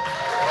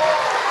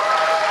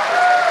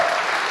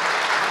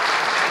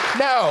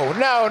 No.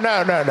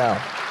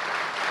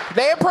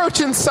 They approach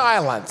in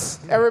silence.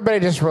 Everybody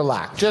just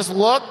relax. Just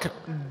look,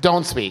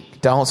 don't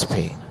speak. Don't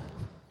speak.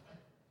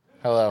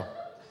 Hello.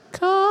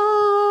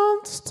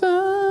 Constant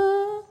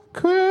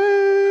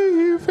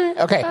craving.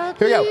 Okay,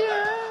 here we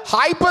go.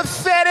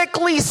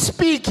 Hypothetically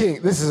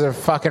speaking, this is a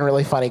fucking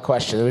really funny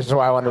question, which is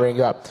why I wanted to bring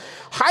you up.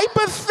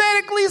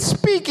 Hypothetically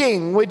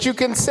speaking, would you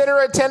consider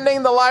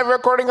attending the live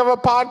recording of a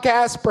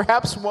podcast,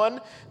 perhaps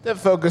one that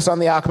focused on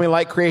the alchemy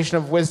light creation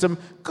of wisdom?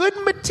 Good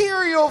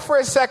material for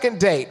a second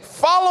date.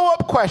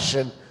 Follow-up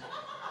question,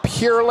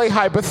 purely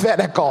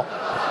hypothetical.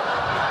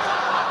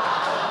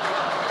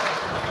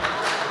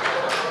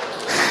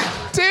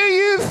 Do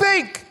you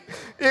think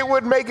it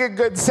would make a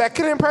good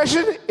second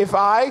impression if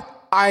I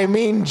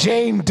mean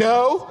Jane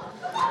Doe,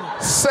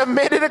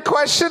 submitted a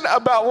question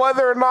about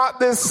whether or not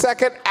this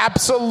second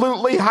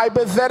absolutely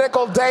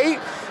hypothetical date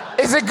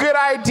is a good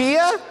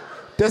idea?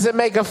 Does it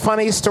make a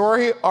funny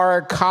story or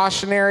a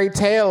cautionary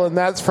tale? And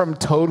that's from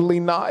Totally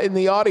Not in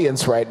the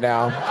Audience right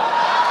now.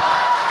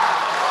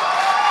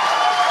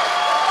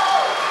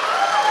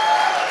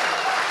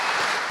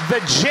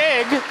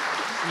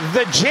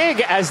 The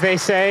jig, as they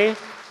say,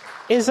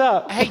 is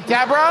up. Hey,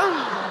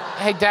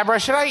 Deborah,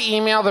 should I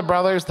email the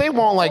brothers? They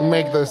won't,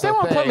 make this They a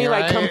won't thing, put me,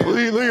 right?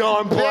 completely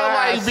on They'll,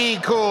 blast. be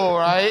cool,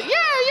 right? Yeah,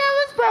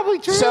 that's probably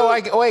true. So,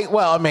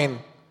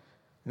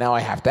 now I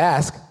have to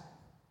ask,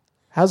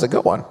 how's it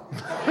going?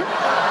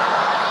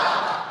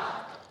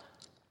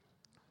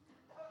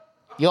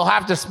 You'll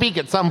have to speak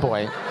at some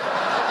point.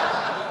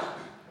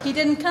 He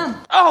didn't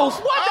come. Oh,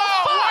 what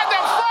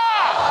the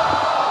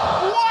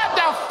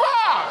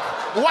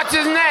fuck? What's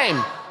his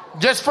name?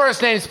 Just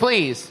first names,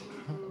 please,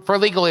 for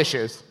legal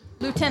issues.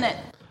 Lieutenant.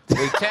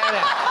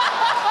 Lieutenant.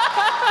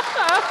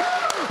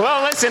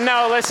 Well, listen.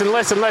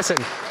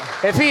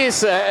 If he's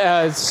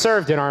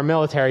served in our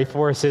military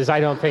forces, I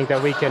don't think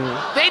that we can...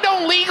 They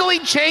don't legally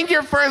change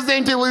your first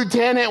name to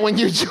Lieutenant when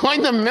you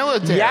join the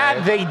military. Yeah,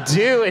 they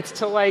do. It's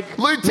to, like...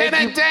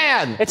 Lieutenant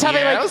Dan! It's how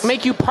they, like,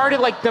 make you part of,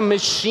 like, the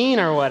machine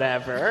or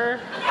whatever.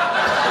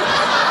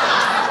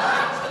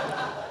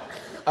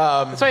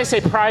 That's why I say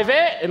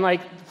private, and,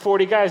 like,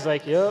 40 guys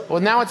like, yep. Well,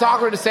 now it's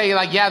awkward to say,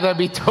 like, yeah, that'd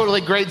be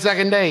totally great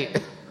second date.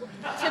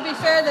 To be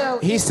fair, though,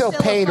 He's still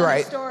a paid, fun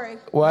right? Story.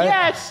 What?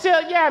 Yeah, it's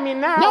still... Yeah, I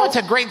mean, now... No, it's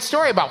a great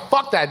story about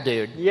fuck that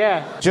dude.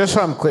 Yeah. Just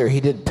so I'm clear, he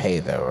did pay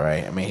though,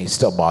 right? I mean, he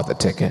still bought the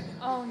ticket.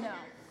 Oh, no.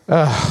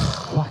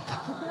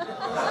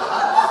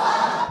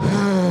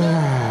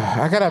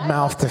 I got a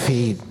mouth to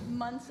feed.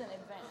 Months in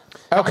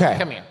advance. Okay.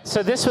 Come here.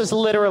 So this was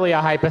literally a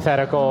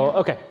hypothetical...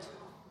 Okay.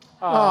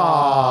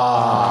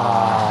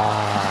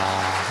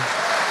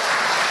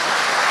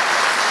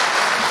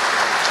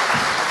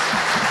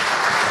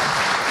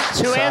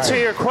 To answer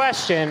your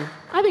question,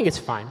 I think it's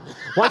fine.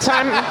 One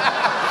time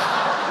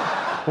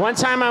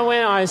I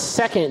went on a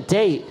second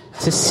date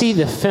to see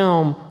the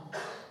film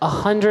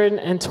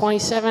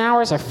 127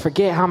 Hours. I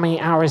forget how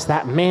many hours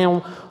that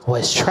man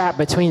was trapped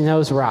between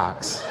those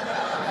rocks.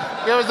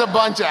 It was a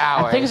bunch of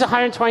hours. I think it was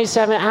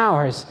 127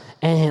 hours,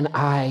 and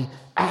I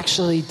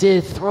actually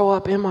did throw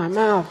up in my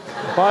mouth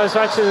while I was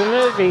watching the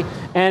movie,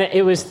 and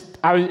it was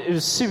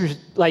super,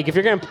 like, if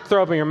you're gonna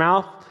throw up in your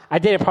mouth, I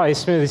did it probably as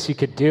smooth as you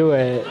could do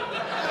it.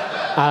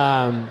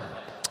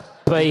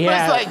 But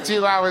yeah, It was like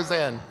 2 hours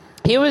in.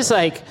 he was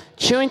like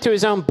chewing through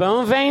his own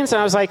bone veins, and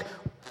I was like,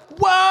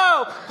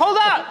 "Whoa, hold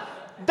up,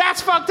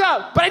 that's fucked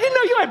up." But I didn't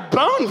know you had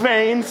bone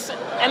veins.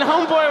 And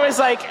homeboy was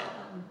like,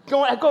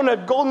 going to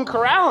Golden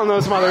Corral on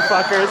those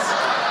motherfuckers.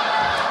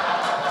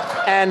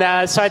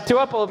 And so I threw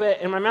up a little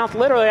bit in my mouth.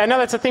 Literally, I know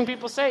that's a thing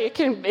people say. It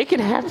can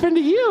happen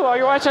to you while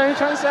you're watching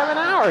 127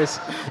 Hours.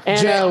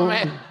 And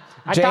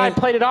I thought I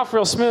played it off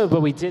real smooth,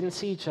 but we didn't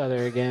see each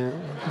other again.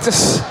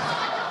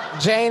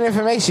 Jane, if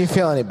it makes you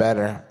feel any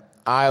better,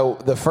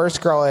 the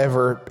first girl I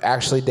ever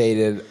actually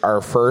dated,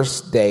 our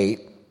first date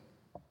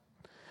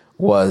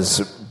was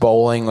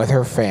bowling with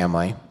her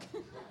family.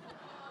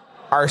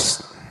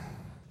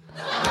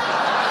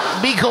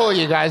 Be cool,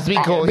 you guys. Be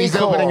cool. Be He's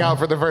cool. opening out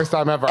for the first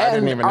time ever. I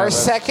didn't even know our that.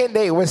 second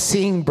date was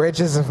seeing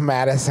Bridges of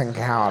Madison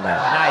County.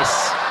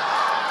 Nice.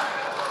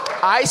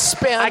 I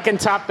spent... I can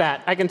top that.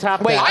 Wait, I can top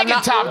that.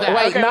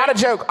 Wait, Okay, not wait.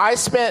 a joke. I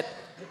spent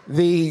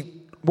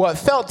what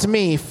felt to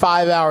me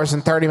 5 hours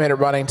and 30-minute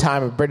running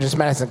time of Bridges,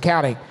 Madison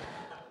County,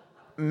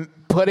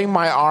 putting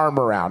my arm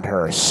around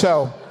her.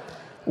 So,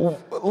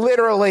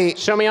 literally...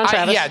 Show me on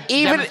Travis.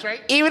 Even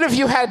if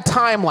you had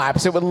time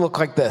lapse, it would look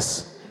like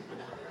this.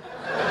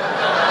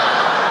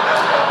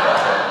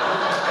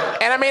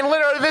 And I mean,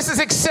 literally, this is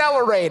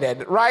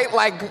accelerated, right?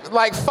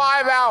 Like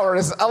 5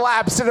 hours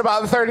elapsed in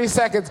about 30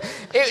 seconds.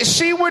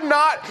 She would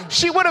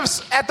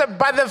have,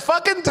 by the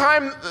fucking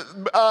time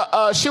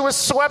she was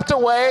swept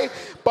away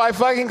by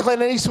fucking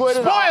Clint Eastwood.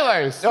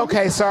 Spoilers!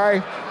 Okay,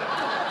 sorry.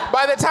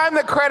 By the time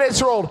the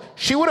credits rolled,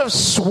 she would have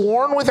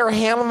sworn with her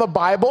hand on the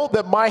Bible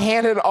that my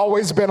hand had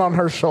always been on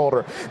her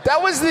shoulder.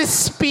 That was the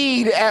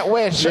speed at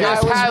which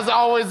has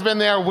always been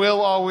there, will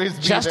always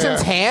be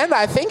Justin's there. hand?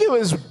 I think it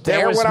was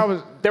there when I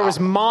was... There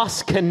was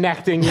moss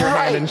connecting your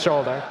hand and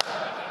shoulder.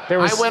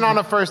 I went on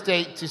a first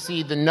date to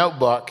see The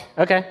Notebook.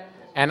 Okay.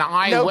 And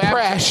I No wept.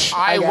 press,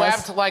 I guess.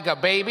 Wept like a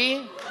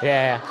baby.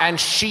 Yeah. And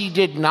she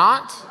did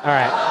not. All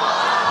right.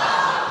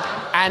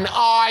 And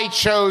I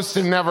chose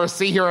to never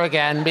see her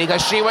again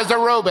because she was a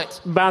robot.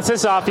 Bounce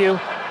this off you.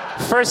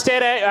 First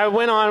date I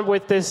went on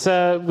with this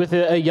with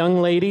a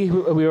young lady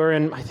who we were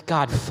in,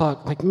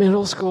 like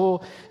middle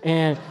school,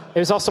 and it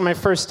was also my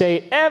first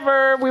date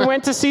ever. We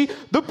went to see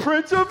The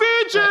Prince of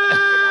Egypt,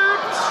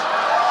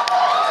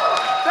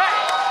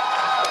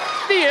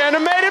 the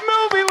animated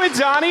movie with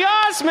Donny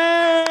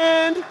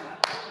Osmond.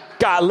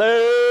 Got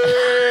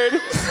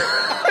laid.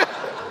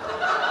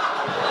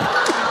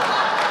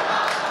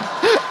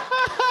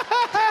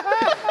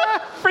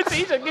 Prince of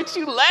Egypt gets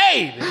you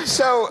laid.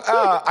 So,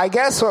 I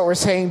guess what we're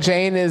saying,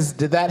 Jane, is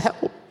did that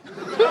help?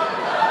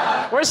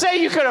 We're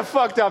saying you could have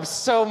fucked up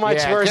so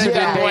much worse. could've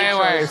than been way Rachel's.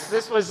 worse.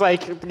 This was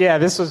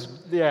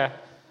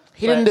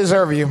He didn't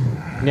deserve you.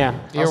 Yeah.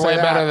 You're say way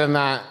that. better than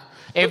that.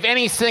 If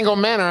any single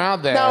men are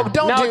out there. No,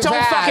 don't do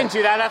that. fucking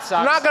do that. That sucks.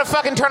 I'm not going to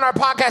fucking turn our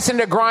podcast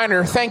into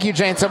Grindr. Thank you,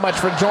 Jane, so much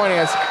for joining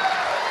us.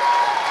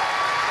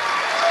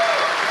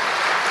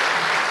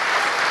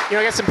 You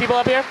want to get some people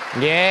up here?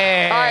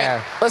 Yeah. All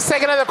right, let's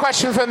take another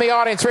question from the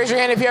audience. Raise your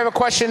hand if you have a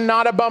question,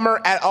 not a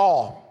bummer at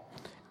all.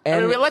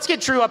 And Let's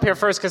get Drew up here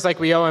first because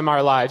we owe him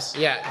our lives.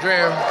 Yeah,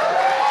 Drew.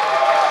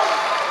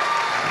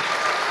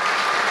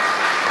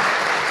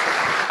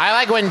 I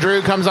like when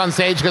Drew comes on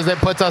stage because it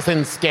puts us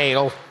in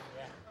scale.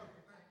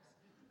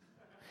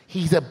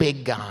 He's a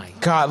big guy.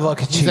 God,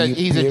 look at you.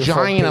 He's a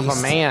beautiful giant of a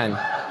beast. man.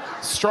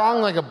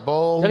 Strong like a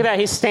bull. Look at that.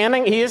 He's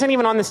standing. He isn't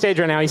even on the stage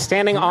right now. He's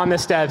standing on the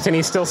steps, and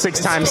he's still 6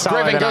 times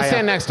taller Griffin, than go I am.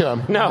 stand next to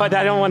him. No, I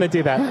don't want to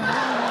do that.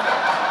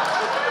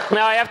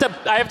 No, I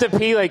have to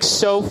pee like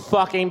so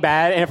fucking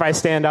bad, and if I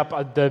stand up,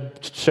 the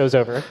show's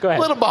over. Go ahead.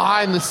 A little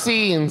behind the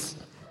scenes.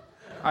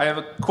 I have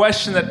a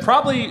question that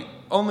probably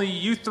only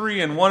you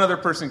three and one other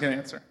person can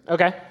answer.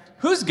 Okay.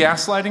 Who's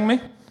gaslighting me?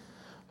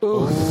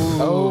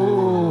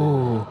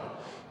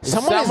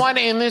 Someone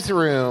in this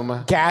room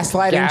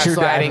Gaslighting Drew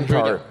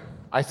Davenport.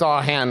 I saw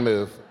a hand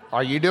move.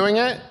 Are you doing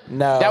it?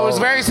 No. That was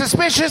very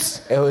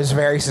suspicious. It was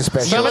very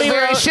suspicious. That was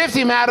very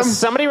shifty, madam.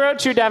 Somebody wrote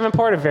Drew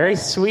Davenport a very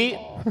sweet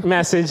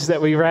message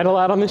that we read a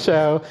lot on the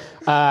show,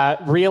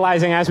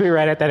 realizing as we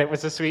read it that it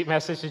was a sweet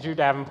message to Drew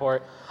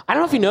Davenport. I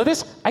don't know if you know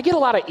this. I get a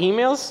lot of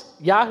emails,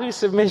 Yahoo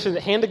submissions,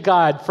 hand to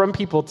God, from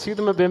people to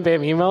the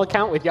MBMBaM email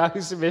account with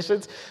Yahoo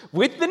submissions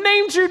with the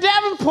name Drew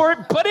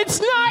Davenport, but it's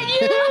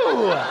not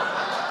you.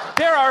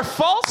 There are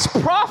false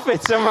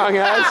prophets among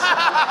us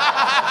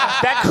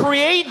that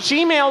create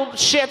Gmail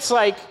shits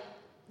like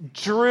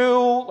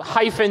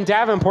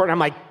Drew-Davenport. And I'm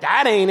like,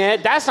 that ain't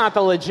it. That's not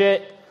the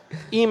legit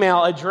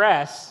email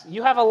address.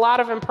 You have a lot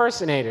of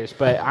impersonators,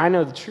 but I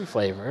know the true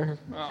flavor.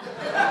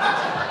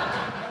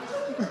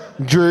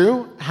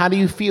 Drew, how do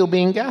you feel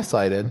being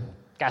gaslighted?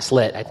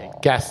 Gaslit, I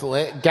think.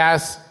 Gaslit?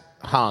 Gas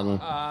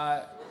hung.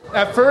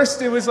 At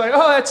first, it was like,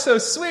 oh, that's so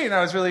sweet, and I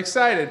was really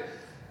excited.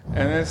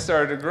 And then it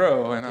started to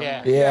grow. And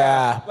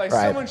Yeah, like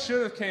right. someone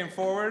should have came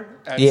forward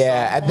at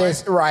Yeah, some at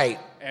this, point, right.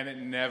 and it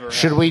never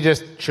Should we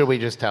just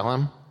tell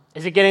him?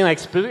 Is it getting like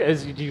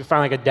spooky? Do you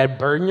find like a dead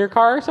bird in your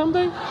car or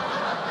something?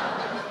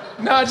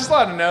 No, just a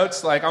lot of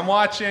notes. Like, I'm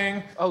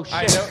watching. Oh, shit.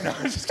 I don't know.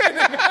 Just kidding.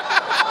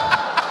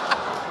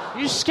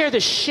 You scared the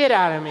shit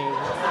out of me.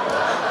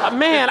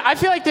 Man, I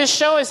feel like this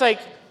show is like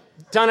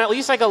done at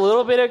least like a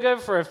little bit of good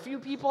for a few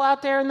people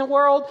out there in the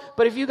world,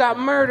 but if you got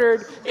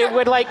murdered, it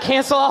would like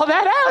cancel all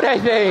that out, I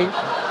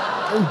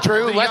think.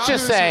 Drew, let's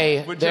just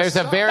say there's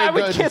a very that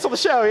would good cancel the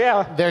show,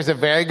 yeah. There's a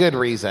very good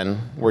reason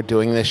we're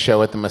doing this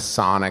show at the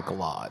Masonic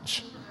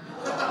Lodge.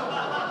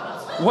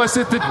 Was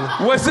it the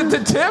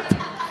tip?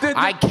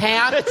 I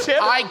can't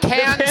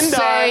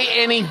say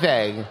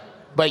anything,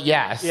 but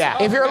yes. Yeah.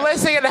 If you're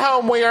listening at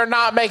home, we are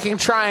not making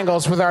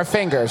triangles with our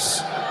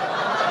fingers.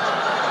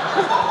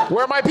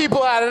 Where are my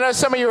people at? I know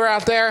some of you are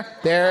out there.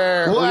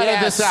 We'll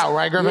edit this out,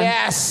 right, Griffin?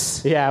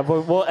 Yes. Yeah,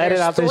 we'll edit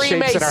out the three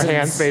shapes that our Masons.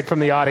 hands made from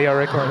the audio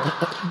recording.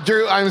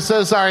 Drew, I'm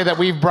so sorry that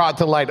we've brought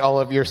to light all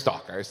of your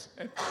stalkers.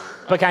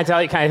 But can I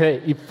tell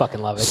you, you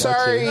fucking love it.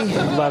 Sorry. Don't you?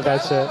 Love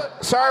that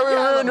shit. Sorry we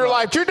ruined your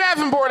life. Drew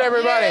Davenport,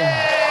 everybody.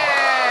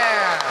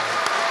 Yeah!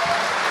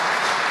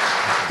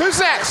 Who's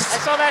next? I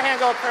saw that hand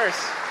go up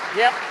first.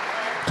 Yep.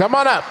 Come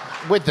on up.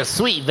 With the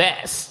sweet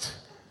vest.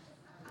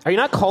 Are you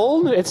not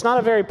cold? It's not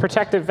a very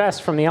protective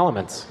vest from the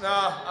elements.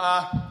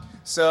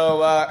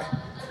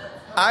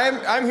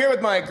 I'm here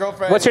with my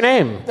girlfriend. What's your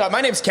name?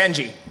 My name's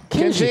Kenji.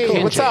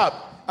 Kenji, what's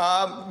up?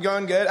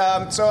 Going good.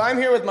 So I'm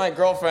here with my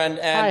girlfriend,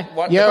 and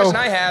Hi. the question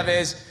I have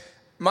is,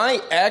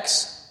 my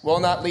ex will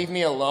not leave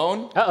me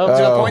alone Uh-oh.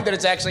 to the point that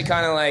it's actually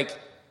kind of like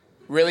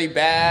really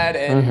bad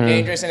and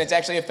dangerous, and it's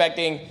actually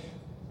affecting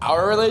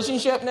our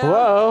relationship now.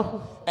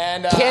 Whoa.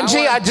 And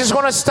Kenji, I just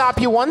want to stop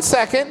you 1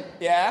 second.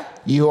 Yeah.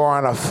 You are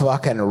on a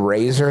fucking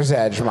razor's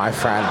edge, my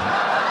friend.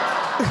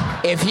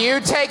 If you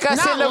take us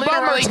Not into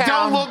literally, Bummertown,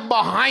 don't look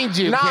behind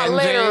you, not Kenji.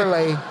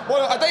 literally.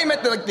 Well, I thought you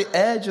meant the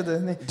edge of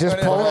the. Just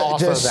pull it.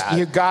 Also Just that.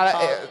 you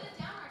gotta.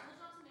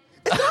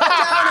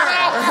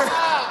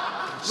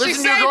 Listen to your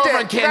saved girlfriend,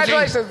 it. Kenji.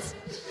 Congratulations.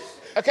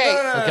 Okay.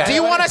 Okay. Do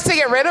you want us to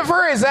get rid of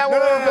her? Is that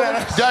what we're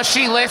doing? Does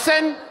she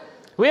listen?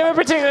 We have a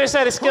particular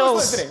set of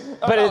skills, listening?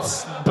 but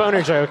it's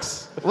boner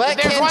jokes. Let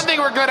There's one Kenji. thing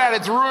we're good at.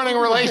 It's ruining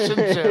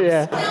relationships.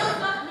 Yeah.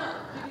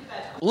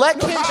 Let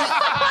Kenji.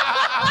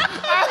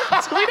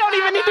 We don't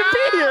even need to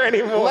be here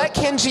anymore. Let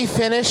Kenji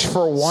finish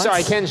for once.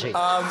 Sorry, Kenji.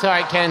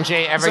 Sorry,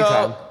 Kenji. Every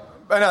time.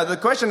 No, the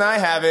question I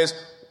have is,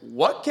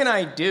 what can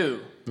I do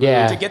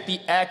to get the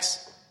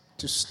ex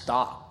to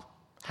stop?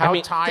 How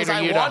tied Because are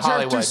I you to want her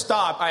Hollywood? to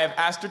stop. I have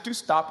asked her to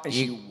stop, and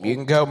she won't. You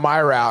can go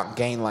my route and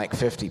gain like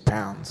 50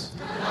 pounds.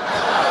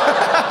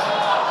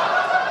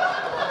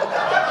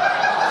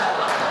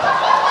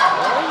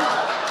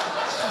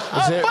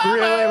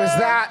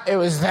 It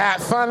was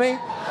that funny?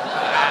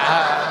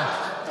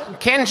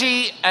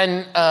 Kenji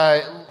and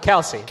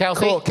Kelsey.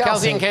 Cool,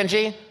 Kelsey and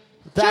Kenji.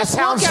 That Just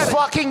sounds look at it.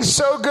 fucking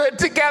so good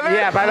together.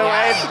 Yeah, by the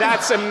way,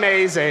 that's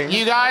amazing.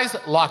 You guys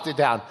locked it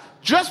down.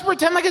 Just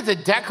pretend like it's a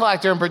debt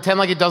collector and pretend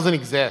like it doesn't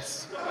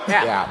exist.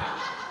 Yeah.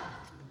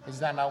 Is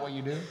that not what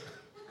you do?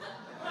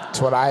 That's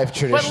what I have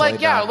traditionally But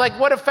like, yeah, done. like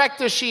what effect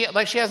does she?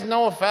 Like, she has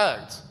no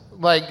effect.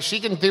 Like, she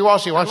can do all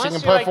she wants. Unless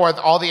she can you're put forth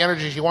all the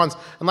energy she wants.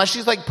 Unless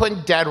she's like putting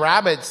dead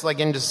rabbits like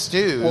into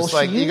stews. Well,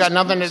 like, she you is- got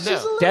nothing to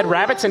do. Dead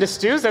rabbits into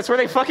stews? That's where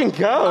they fucking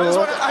go. I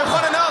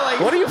want to know, like,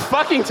 What are you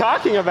fucking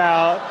talking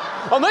about?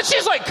 Unless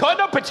she's like cutting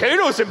up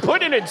potatoes and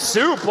putting it in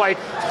soup, like.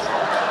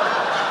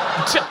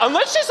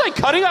 Unless she's like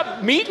cutting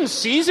up meat and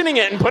seasoning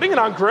it and putting it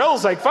on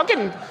grills, like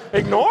fucking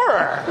ignore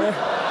her.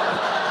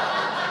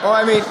 well,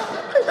 I mean,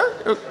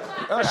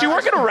 Does she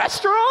work in a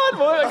restaurant?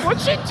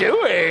 What's she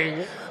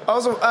doing?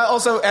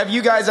 also, have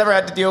you guys ever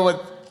had to deal with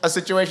a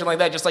situation like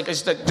that? Just a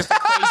crazy ex?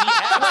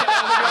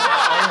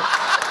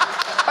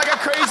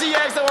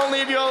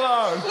 won't leave you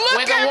alone.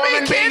 With a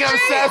woman being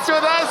obsessed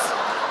with us?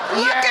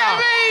 Look at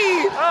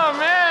me! Oh,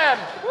 man.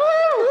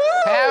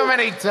 Woo! How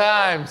many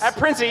times? At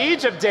Prince of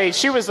Egypt date,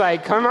 she was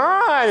like, come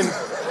on.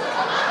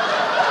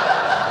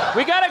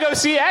 We got to go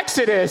see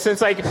Exodus.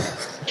 It's like,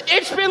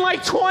 it's been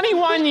like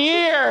 21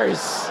 years.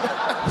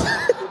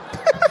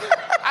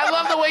 I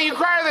love the way you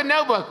cry in the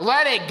Notebook.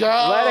 Let it go.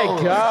 Let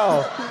it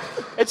go.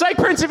 It's like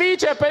Prince of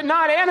Egypt, but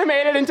not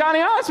animated, and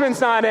Donny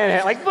Osmond's not in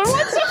it. Like, but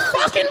what's the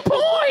fucking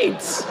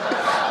point?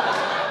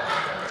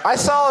 I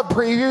saw a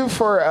preview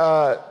for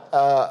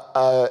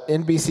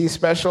NBC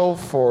special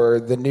for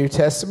the New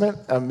Testament,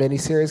 a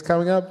miniseries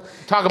coming up.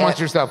 Talk amongst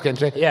yourself,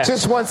 Kenji. Yeah.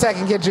 Just 1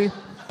 second, Kenji.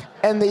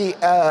 And the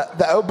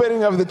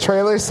opening of the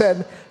trailer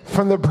said,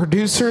 "From the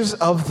producers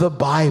of the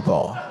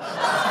Bible."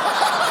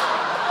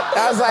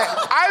 I was like,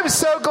 I'm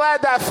so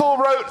glad that fool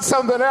wrote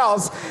something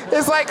else.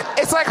 It's like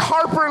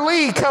Harper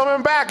Lee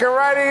coming back and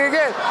writing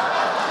again.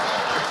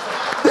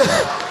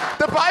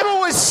 The Bible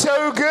was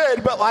so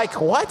good, but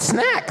like, what's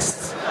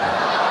next?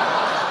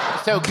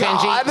 So,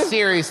 Kenji,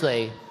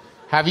 seriously,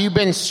 have you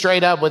been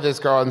straight up with this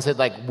girl and said,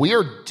 like,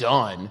 we're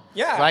done?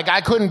 Yeah. Like,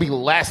 I couldn't be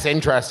less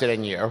interested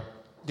in you.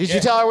 Did you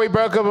tell her we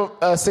broke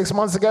up 6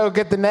 months ago?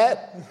 Get the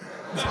net?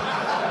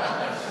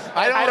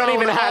 I don't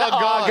even have a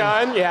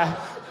gun. Yeah.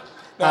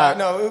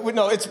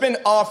 No, it's been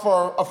off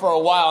for a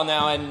while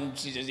now, and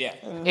she just,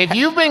 If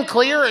you've been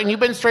clear and you've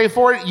been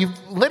straightforward, you've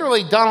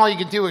literally done all you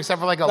can do except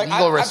for like a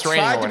legal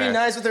restraining I've tried order. to be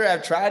nice with her.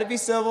 I've tried to be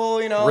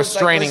civil, you know.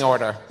 Restraining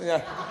order.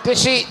 Yeah. Did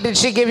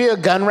she give you a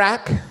gun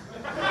rack?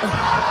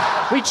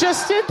 We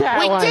just did that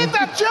We one. did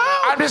that joke!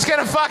 I'm just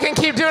gonna fucking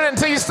keep doing it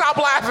until you stop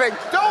laughing.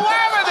 Don't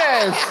laugh at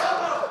this!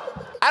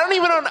 I don't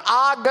even own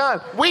a gun.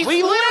 We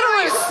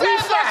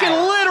fucking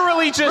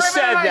literally just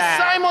said I that.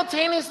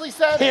 simultaneously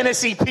said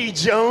Hennessy P.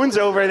 Jones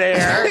over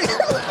there.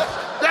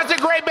 That's a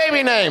great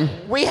baby name.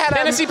 We had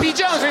Hennessy P.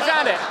 Jones, we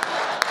found it.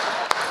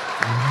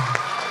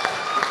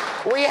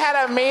 We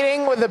had a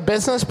meeting with a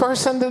business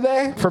person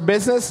today for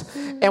business,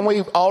 and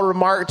we all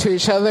remarked to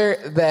each other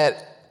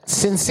that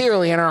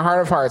sincerely in our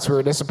heart of hearts we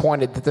were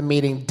disappointed that the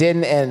meeting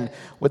didn't end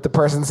with the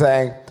person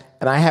saying,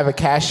 "And I have a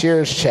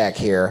cashier's check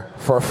here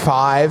for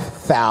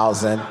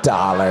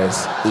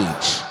 $5,000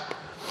 each."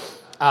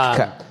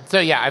 So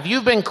yeah, if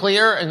you've been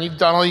clear and you've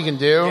done all you can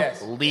do,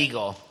 Yes.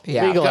 legal.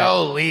 Yeah. Legal.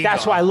 Go legal.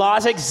 That's why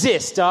laws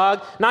exist,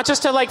 dog. Not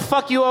just to like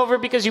fuck you over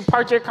because you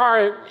parked your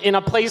car in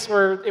a place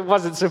where it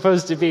wasn't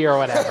supposed to be or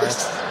whatever.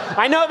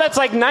 I know that's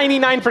like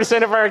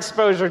 99% of our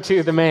exposure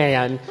to the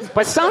man,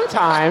 but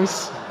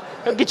sometimes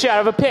it'll get you out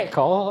of a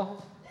pickle.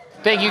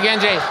 Thank you,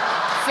 Kenji.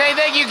 Say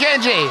thank you,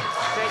 Kenji.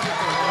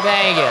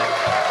 Thank you.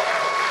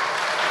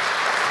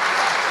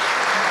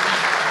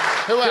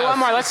 Who else? Do one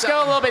more. Let's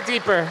go a little bit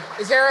deeper.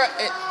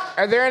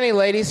 Are there any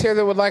ladies here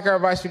that would like our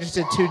advice? We just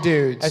did 2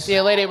 dudes. I see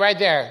a lady right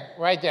there.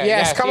 Right there.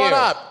 Yes, come on you.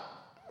 up.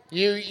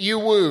 You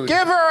wooed.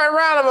 Give her a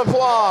round of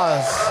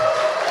applause.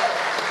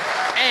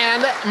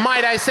 And,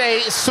 might I say,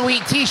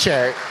 sweet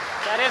t-shirt.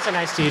 That is a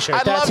nice t-shirt.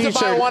 I'd That love to buy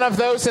t-shirt- one of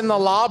those in the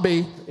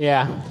lobby.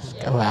 Yeah.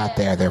 Go out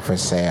there, they're for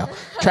sale.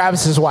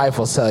 Travis's wife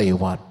will sell you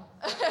one.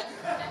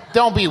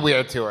 Don't be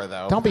weird to her,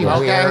 though. Don't be okay?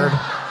 weird.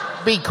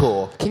 Be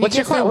cool. Can you What's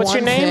your give me What's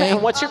your one name thing?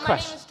 and what's your My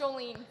question? name is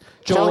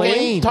Jolene.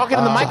 Jolene. Talking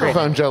to the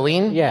microphone,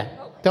 Jolene. Yeah.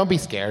 Don't be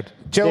scared.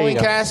 There Jolene, you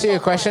can go. I ask you a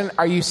question?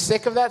 Are you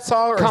sick of that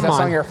song, or Come is that on.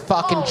 song your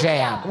fucking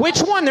jam?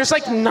 Which one? There's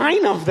like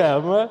 9 of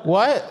them.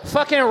 What?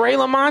 Fucking Ray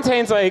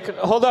LaMontagne's like,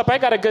 hold up, I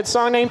got a good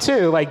song name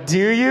too. Like,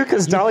 do you?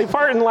 Because Dolly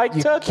Parton like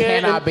You took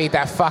it. cannot beat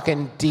that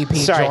fucking DP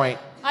Sorry. joint.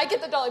 I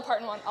get the Dolly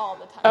Parton one all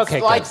the time. Okay,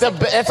 Like good.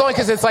 it's only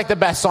because it's like the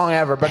best song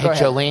ever. But Hey, go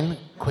ahead. Jolene,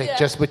 quick, Yeah.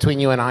 just between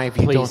you and I, if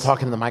you Please. don't talk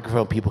into the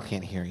microphone, people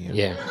can't hear you.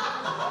 Yeah.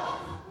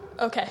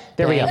 Okay.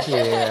 There we go.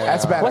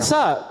 That's better. What's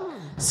up?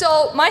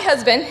 So my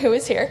husband, who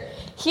is here,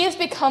 he has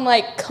become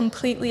like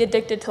completely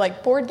addicted to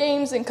like board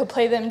games and could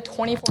play them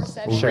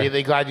 24/7.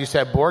 Really glad you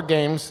said board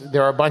games.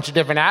 There are a bunch of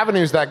different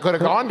avenues that could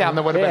have gone down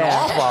that would have been Yeah.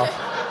 awful.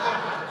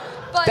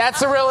 But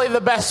That's really the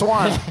best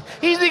one.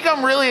 He's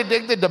become really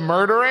addicted to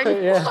murdering.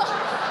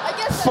 I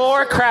guess that's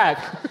For true.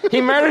 crack.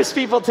 He murders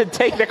people to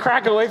take the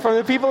crack away from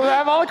the people who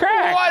have all the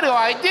crack. What do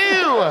I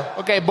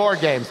do? Okay, board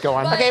games. Go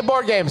on. Okay,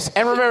 board games.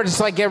 And remember, just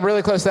like get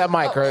really close to that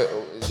mic. Or,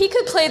 He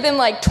could play them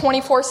like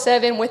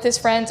 24/7 with his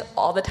friends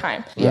all the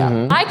time.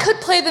 yeah. I could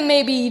play them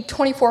maybe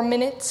 24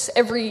 minutes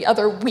every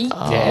other week.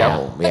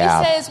 Oh, But yeah.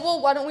 he says,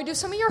 well, why don't we do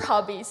some of your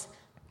hobbies?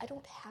 I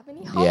don't have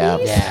any Yeah.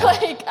 hobbies. Yeah.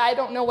 Like, I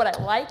don't know what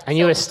I like. And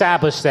you so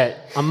established that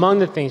among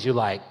the things you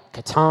like,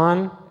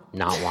 Catan,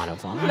 not one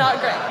of them. not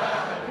great.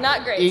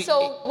 Not great.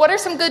 So what are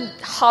some good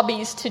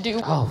hobbies to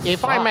do?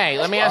 If I may,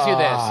 let me ask you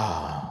this.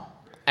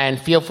 And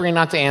feel free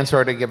not to answer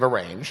or to give a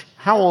range.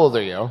 How old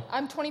are you?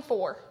 I'm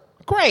 24.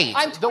 Great.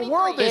 I'm The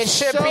world 23. It is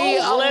should so be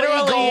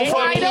illegal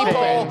for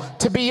people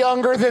to be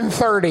younger than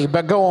 30,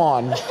 but go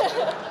on.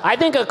 I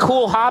think a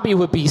cool hobby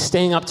would be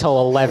staying up till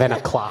 11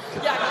 o'clock.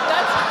 Yeah, that's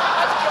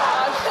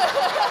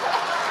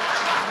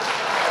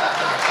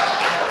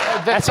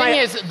The That's thing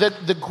my- is,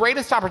 the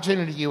greatest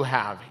opportunity you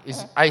have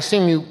is, I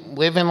assume you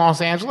live in Los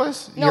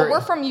Angeles? No,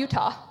 we're from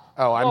Utah.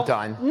 Oh, I'm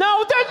done.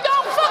 No,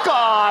 fuck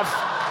off.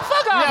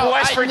 Fuck off, No,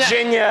 West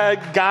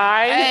Virginia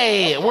guy.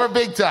 Hey, we're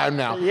big time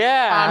now.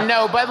 Yeah.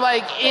 No, but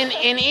like in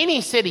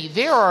any city,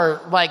 there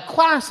are like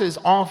classes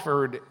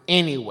offered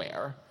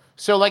anywhere.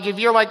 So like if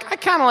you're like, I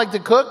kind of like to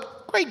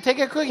cook, great, take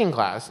a cooking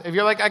class. If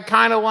you're like, I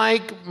kind of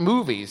like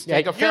movies,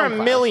 take a film You're a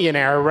class.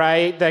 millionaire,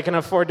 right? That can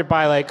afford to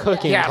buy like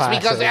cooking Yes, classes.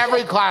 because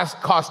every class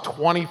costs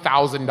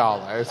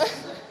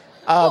 $20,000.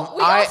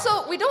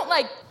 Well, we don't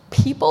like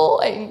people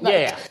and like,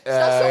 Yeah.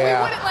 stuff, so we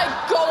wouldn't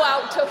like go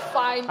out to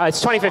find. It's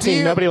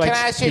 2015. Nobody likes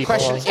Can I ask you a people.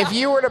 question? If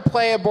you were to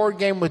play a board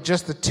game with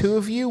just the two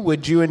of you,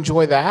 would you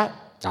enjoy that?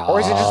 Or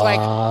is it just like,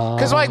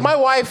 because like my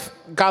wife,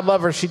 God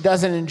love her, she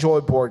doesn't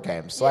enjoy board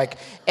games. Like,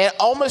 and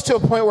almost to a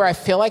point where I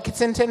feel like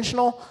it's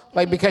intentional.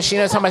 Like, because she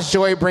knows how much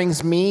joy it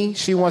brings me,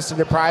 she wants to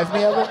deprive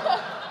me of it.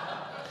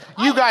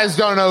 You guys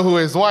don't know who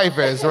his wife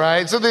is,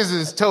 right? So this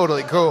is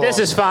totally cool. This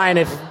is fine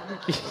if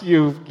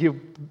you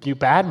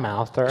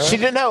badmouth her. She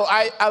didn't know.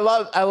 I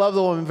love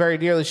the woman very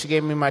dearly. She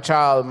gave me my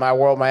child, my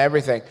world, my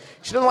everything.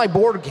 She doesn't like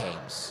board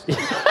games.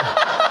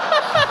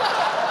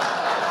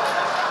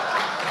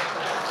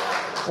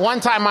 One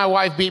time my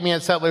wife beat me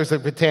at Settlers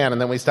of Catan,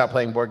 and then we stopped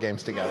playing board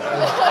games together.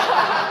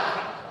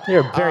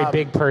 You're a very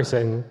big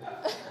person.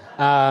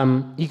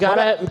 You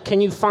gotta.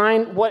 Can you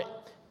find what?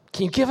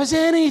 Can you give us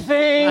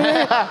anything?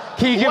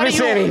 Can you give us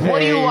anything? What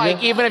do you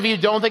like, even if you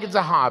don't think it's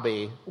a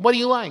hobby? What do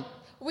you like?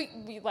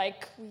 We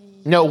like.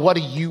 No, what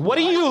do you What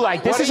do you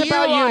like? This What is do you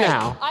about you like?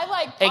 now. I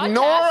like podcasts.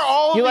 Ignore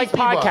all You these like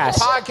people. podcasts.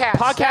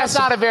 Podcasts. That's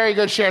not a very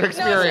good shared No, it's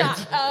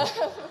experience. not.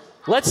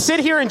 Let's sit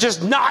here and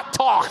just not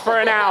talk for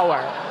an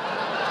hour.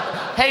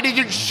 Hey, did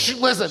you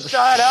listen?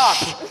 Shut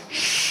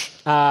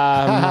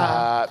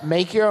up.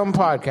 Make your own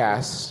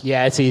podcast.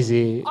 Yeah, it's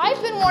easy.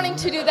 I've been wanting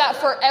to do that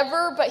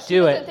forever, but he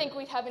Do doesn't it. think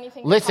we'd have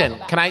anything. Listen, to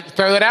talk can I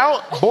throw it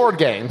out? Board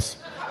games.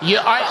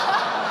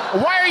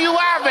 Why are you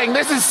laughing?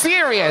 This is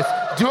serious.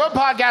 Do a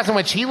podcast in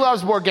which he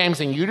loves board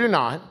games and you do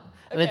not.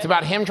 And it's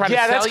about him trying to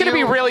sell Yeah, that's going to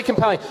be really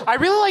compelling. I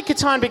really like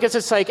Catan because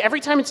it's like every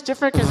time it's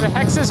different because the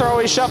hexes are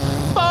always shuffled.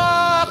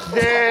 Fuck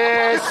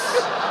this.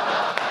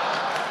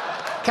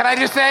 Can I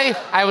just say,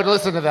 I would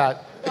listen to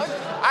that.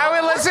 I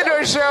would listen to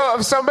a show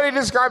of somebody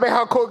describing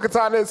how cool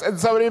Catan is and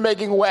somebody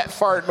making wet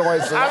fart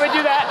noises. I would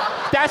do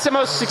that. That's the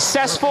most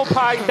successful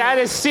podcast. That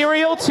is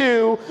Serial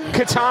 2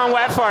 Catan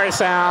wet fart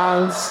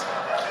sounds.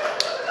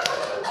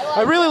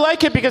 I really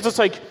like it because it's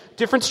like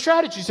different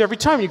strategies every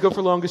time. You go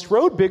for longest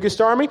road, biggest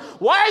army.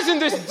 Why isn't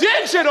this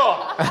digital?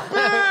 Boo!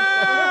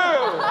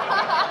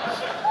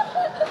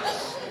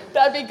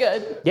 That'd be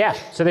good. Yeah,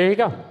 so there you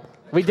go.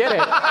 We did it.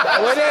 We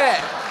did it.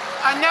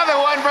 Another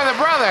one for the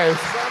brothers.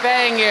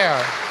 Thank you.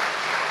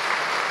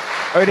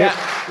 We did.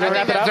 I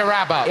think that's a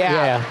wrap up.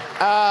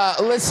 Yeah.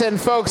 Listen,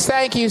 folks,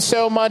 thank you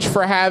so much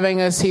for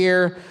having us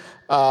here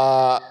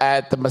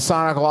at the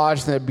Masonic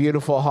Lodge in the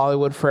beautiful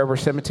Hollywood Forever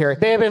Cemetery.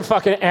 They've been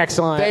fucking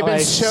excellent. They've been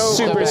Like, so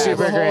super cool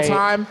the whole great.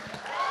 time.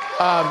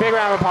 Big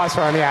round of applause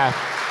for them, yeah.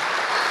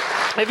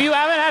 If you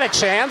haven't had a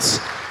chance,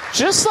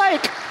 just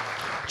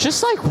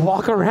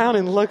walk around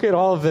and look at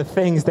all of the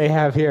things they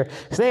have here.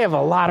 Because they have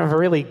a lot of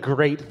really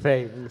great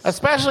things.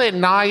 Especially at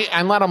night,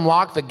 and let them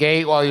lock the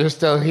gate while you're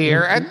still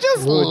here, and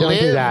just Ooh, don't do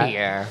live that.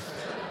 here.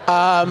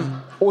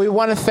 We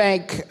want to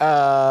thank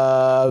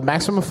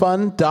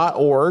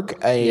MaximumFun.org,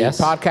 a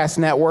podcast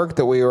network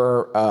that we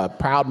were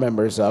proud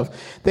members of.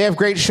 They have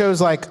great shows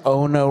like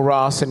Oh No,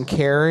 Ross and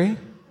Carrie.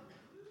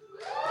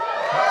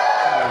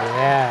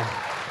 Yeah.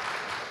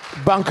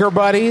 Bunker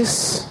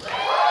Buddies.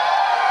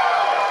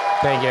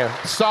 Thank you.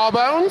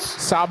 Sawbones?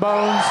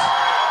 Sawbones.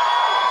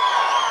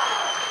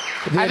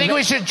 I think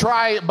we should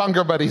try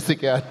Bunker Buddies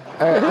again.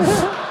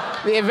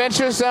 The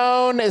Adventure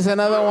Zone is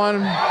another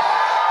one.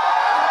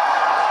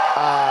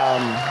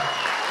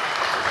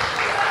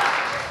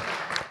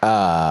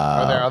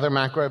 Are there other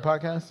McRoy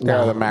podcasts? There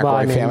are other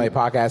McRoy family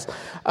podcasts.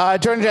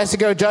 Jordan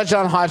Jessico, Judge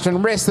John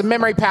Hodgson, Risk, The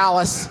Memory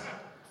Palace.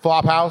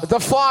 Flop House? The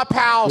Flop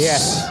House.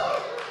 Yes.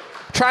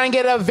 Trying to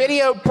get a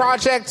video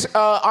project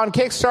on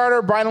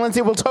Kickstarter. Brian and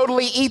Lindsay will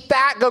totally eat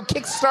that. Go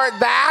kickstart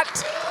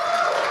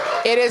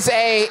that. It is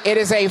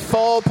a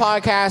full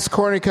podcast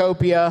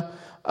cornucopia,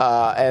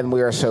 and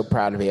we are so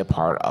proud to be a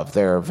part of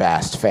their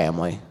vast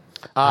family.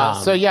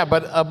 So yeah,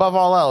 but above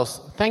all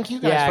else, thank you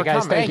guys for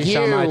guys, coming. thank you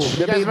so much.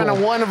 You guys have been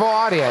a wonderful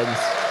audience.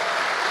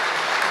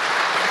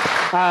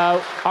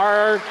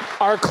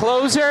 Our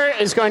closer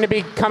is going to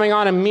be coming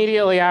on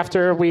immediately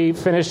after we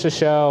finish the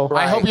show.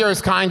 I hope you're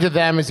as kind to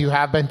them as you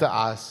have been to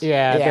us.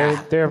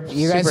 Yeah. They're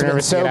You super guys have been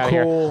nervous to so get out of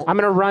here. cool. I'm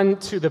going to run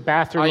to the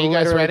bathroom. Are you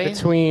guys literally ready?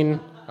 Between.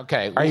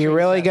 Okay. Are you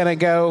really going to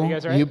go? You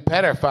guys ready? You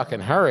better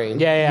fucking hurry.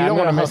 Yeah. You don't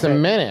I'm want to gonna miss a hoof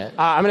it. minute.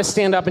 I'm going to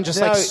stand up and just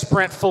No.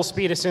 sprint full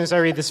speed as soon as I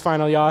read this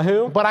final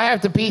Yahoo. But I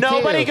have to pee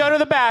Nobody too. go to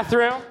the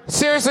bathroom.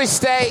 Seriously,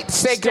 stay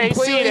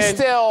completely seated.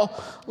 still.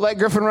 Let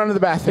Griffin run to the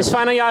bathroom. This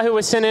final Yahoo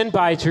was sent in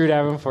by Drew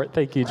Davenport.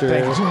 Thank you, Drew.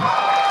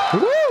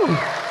 Woo!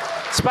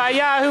 It's by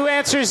Yahoo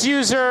Answers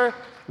user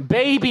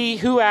Baby,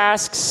 who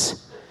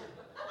asks,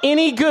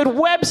 any good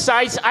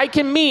websites I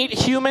can meet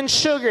human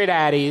sugar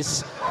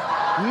daddies?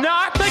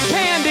 Not the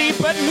candy,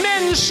 but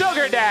men's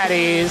sugar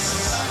daddies.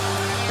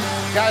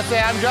 Gotta say,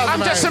 I'm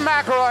Justin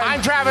McElroy.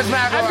 I'm Travis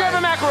McElroy. I'm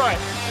Griffin McElroy.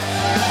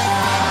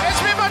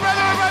 It's me, my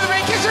brother,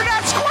 man. Kiss your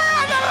nuts square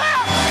on the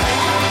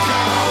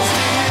left.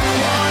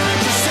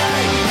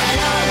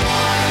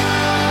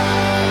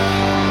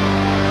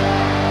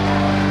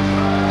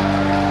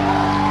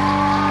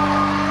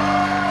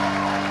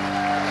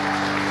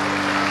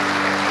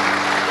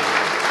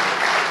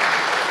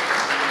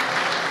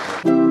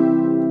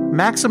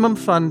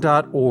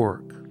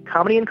 MaximumFun.org.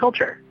 Comedy and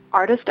culture.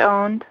 Artist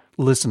owned.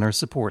 Listener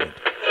supported.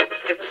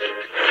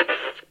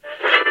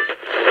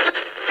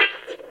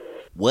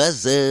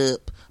 What's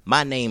up?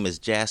 My name is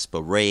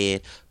Jasper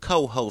Red,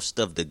 co-host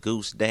of The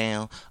Goose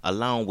Down,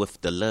 along with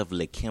the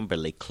lovely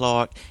Kimberly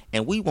Clark,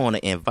 and we want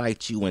to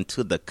invite you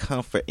into the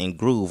comfort and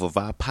groove of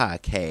our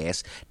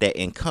podcast that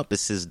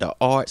encompasses the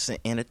arts and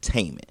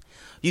entertainment.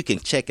 You can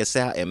check us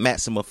out at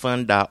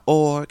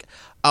MaximumFun.org,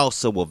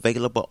 also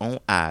available on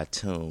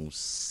iTunes.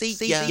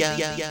 See ya.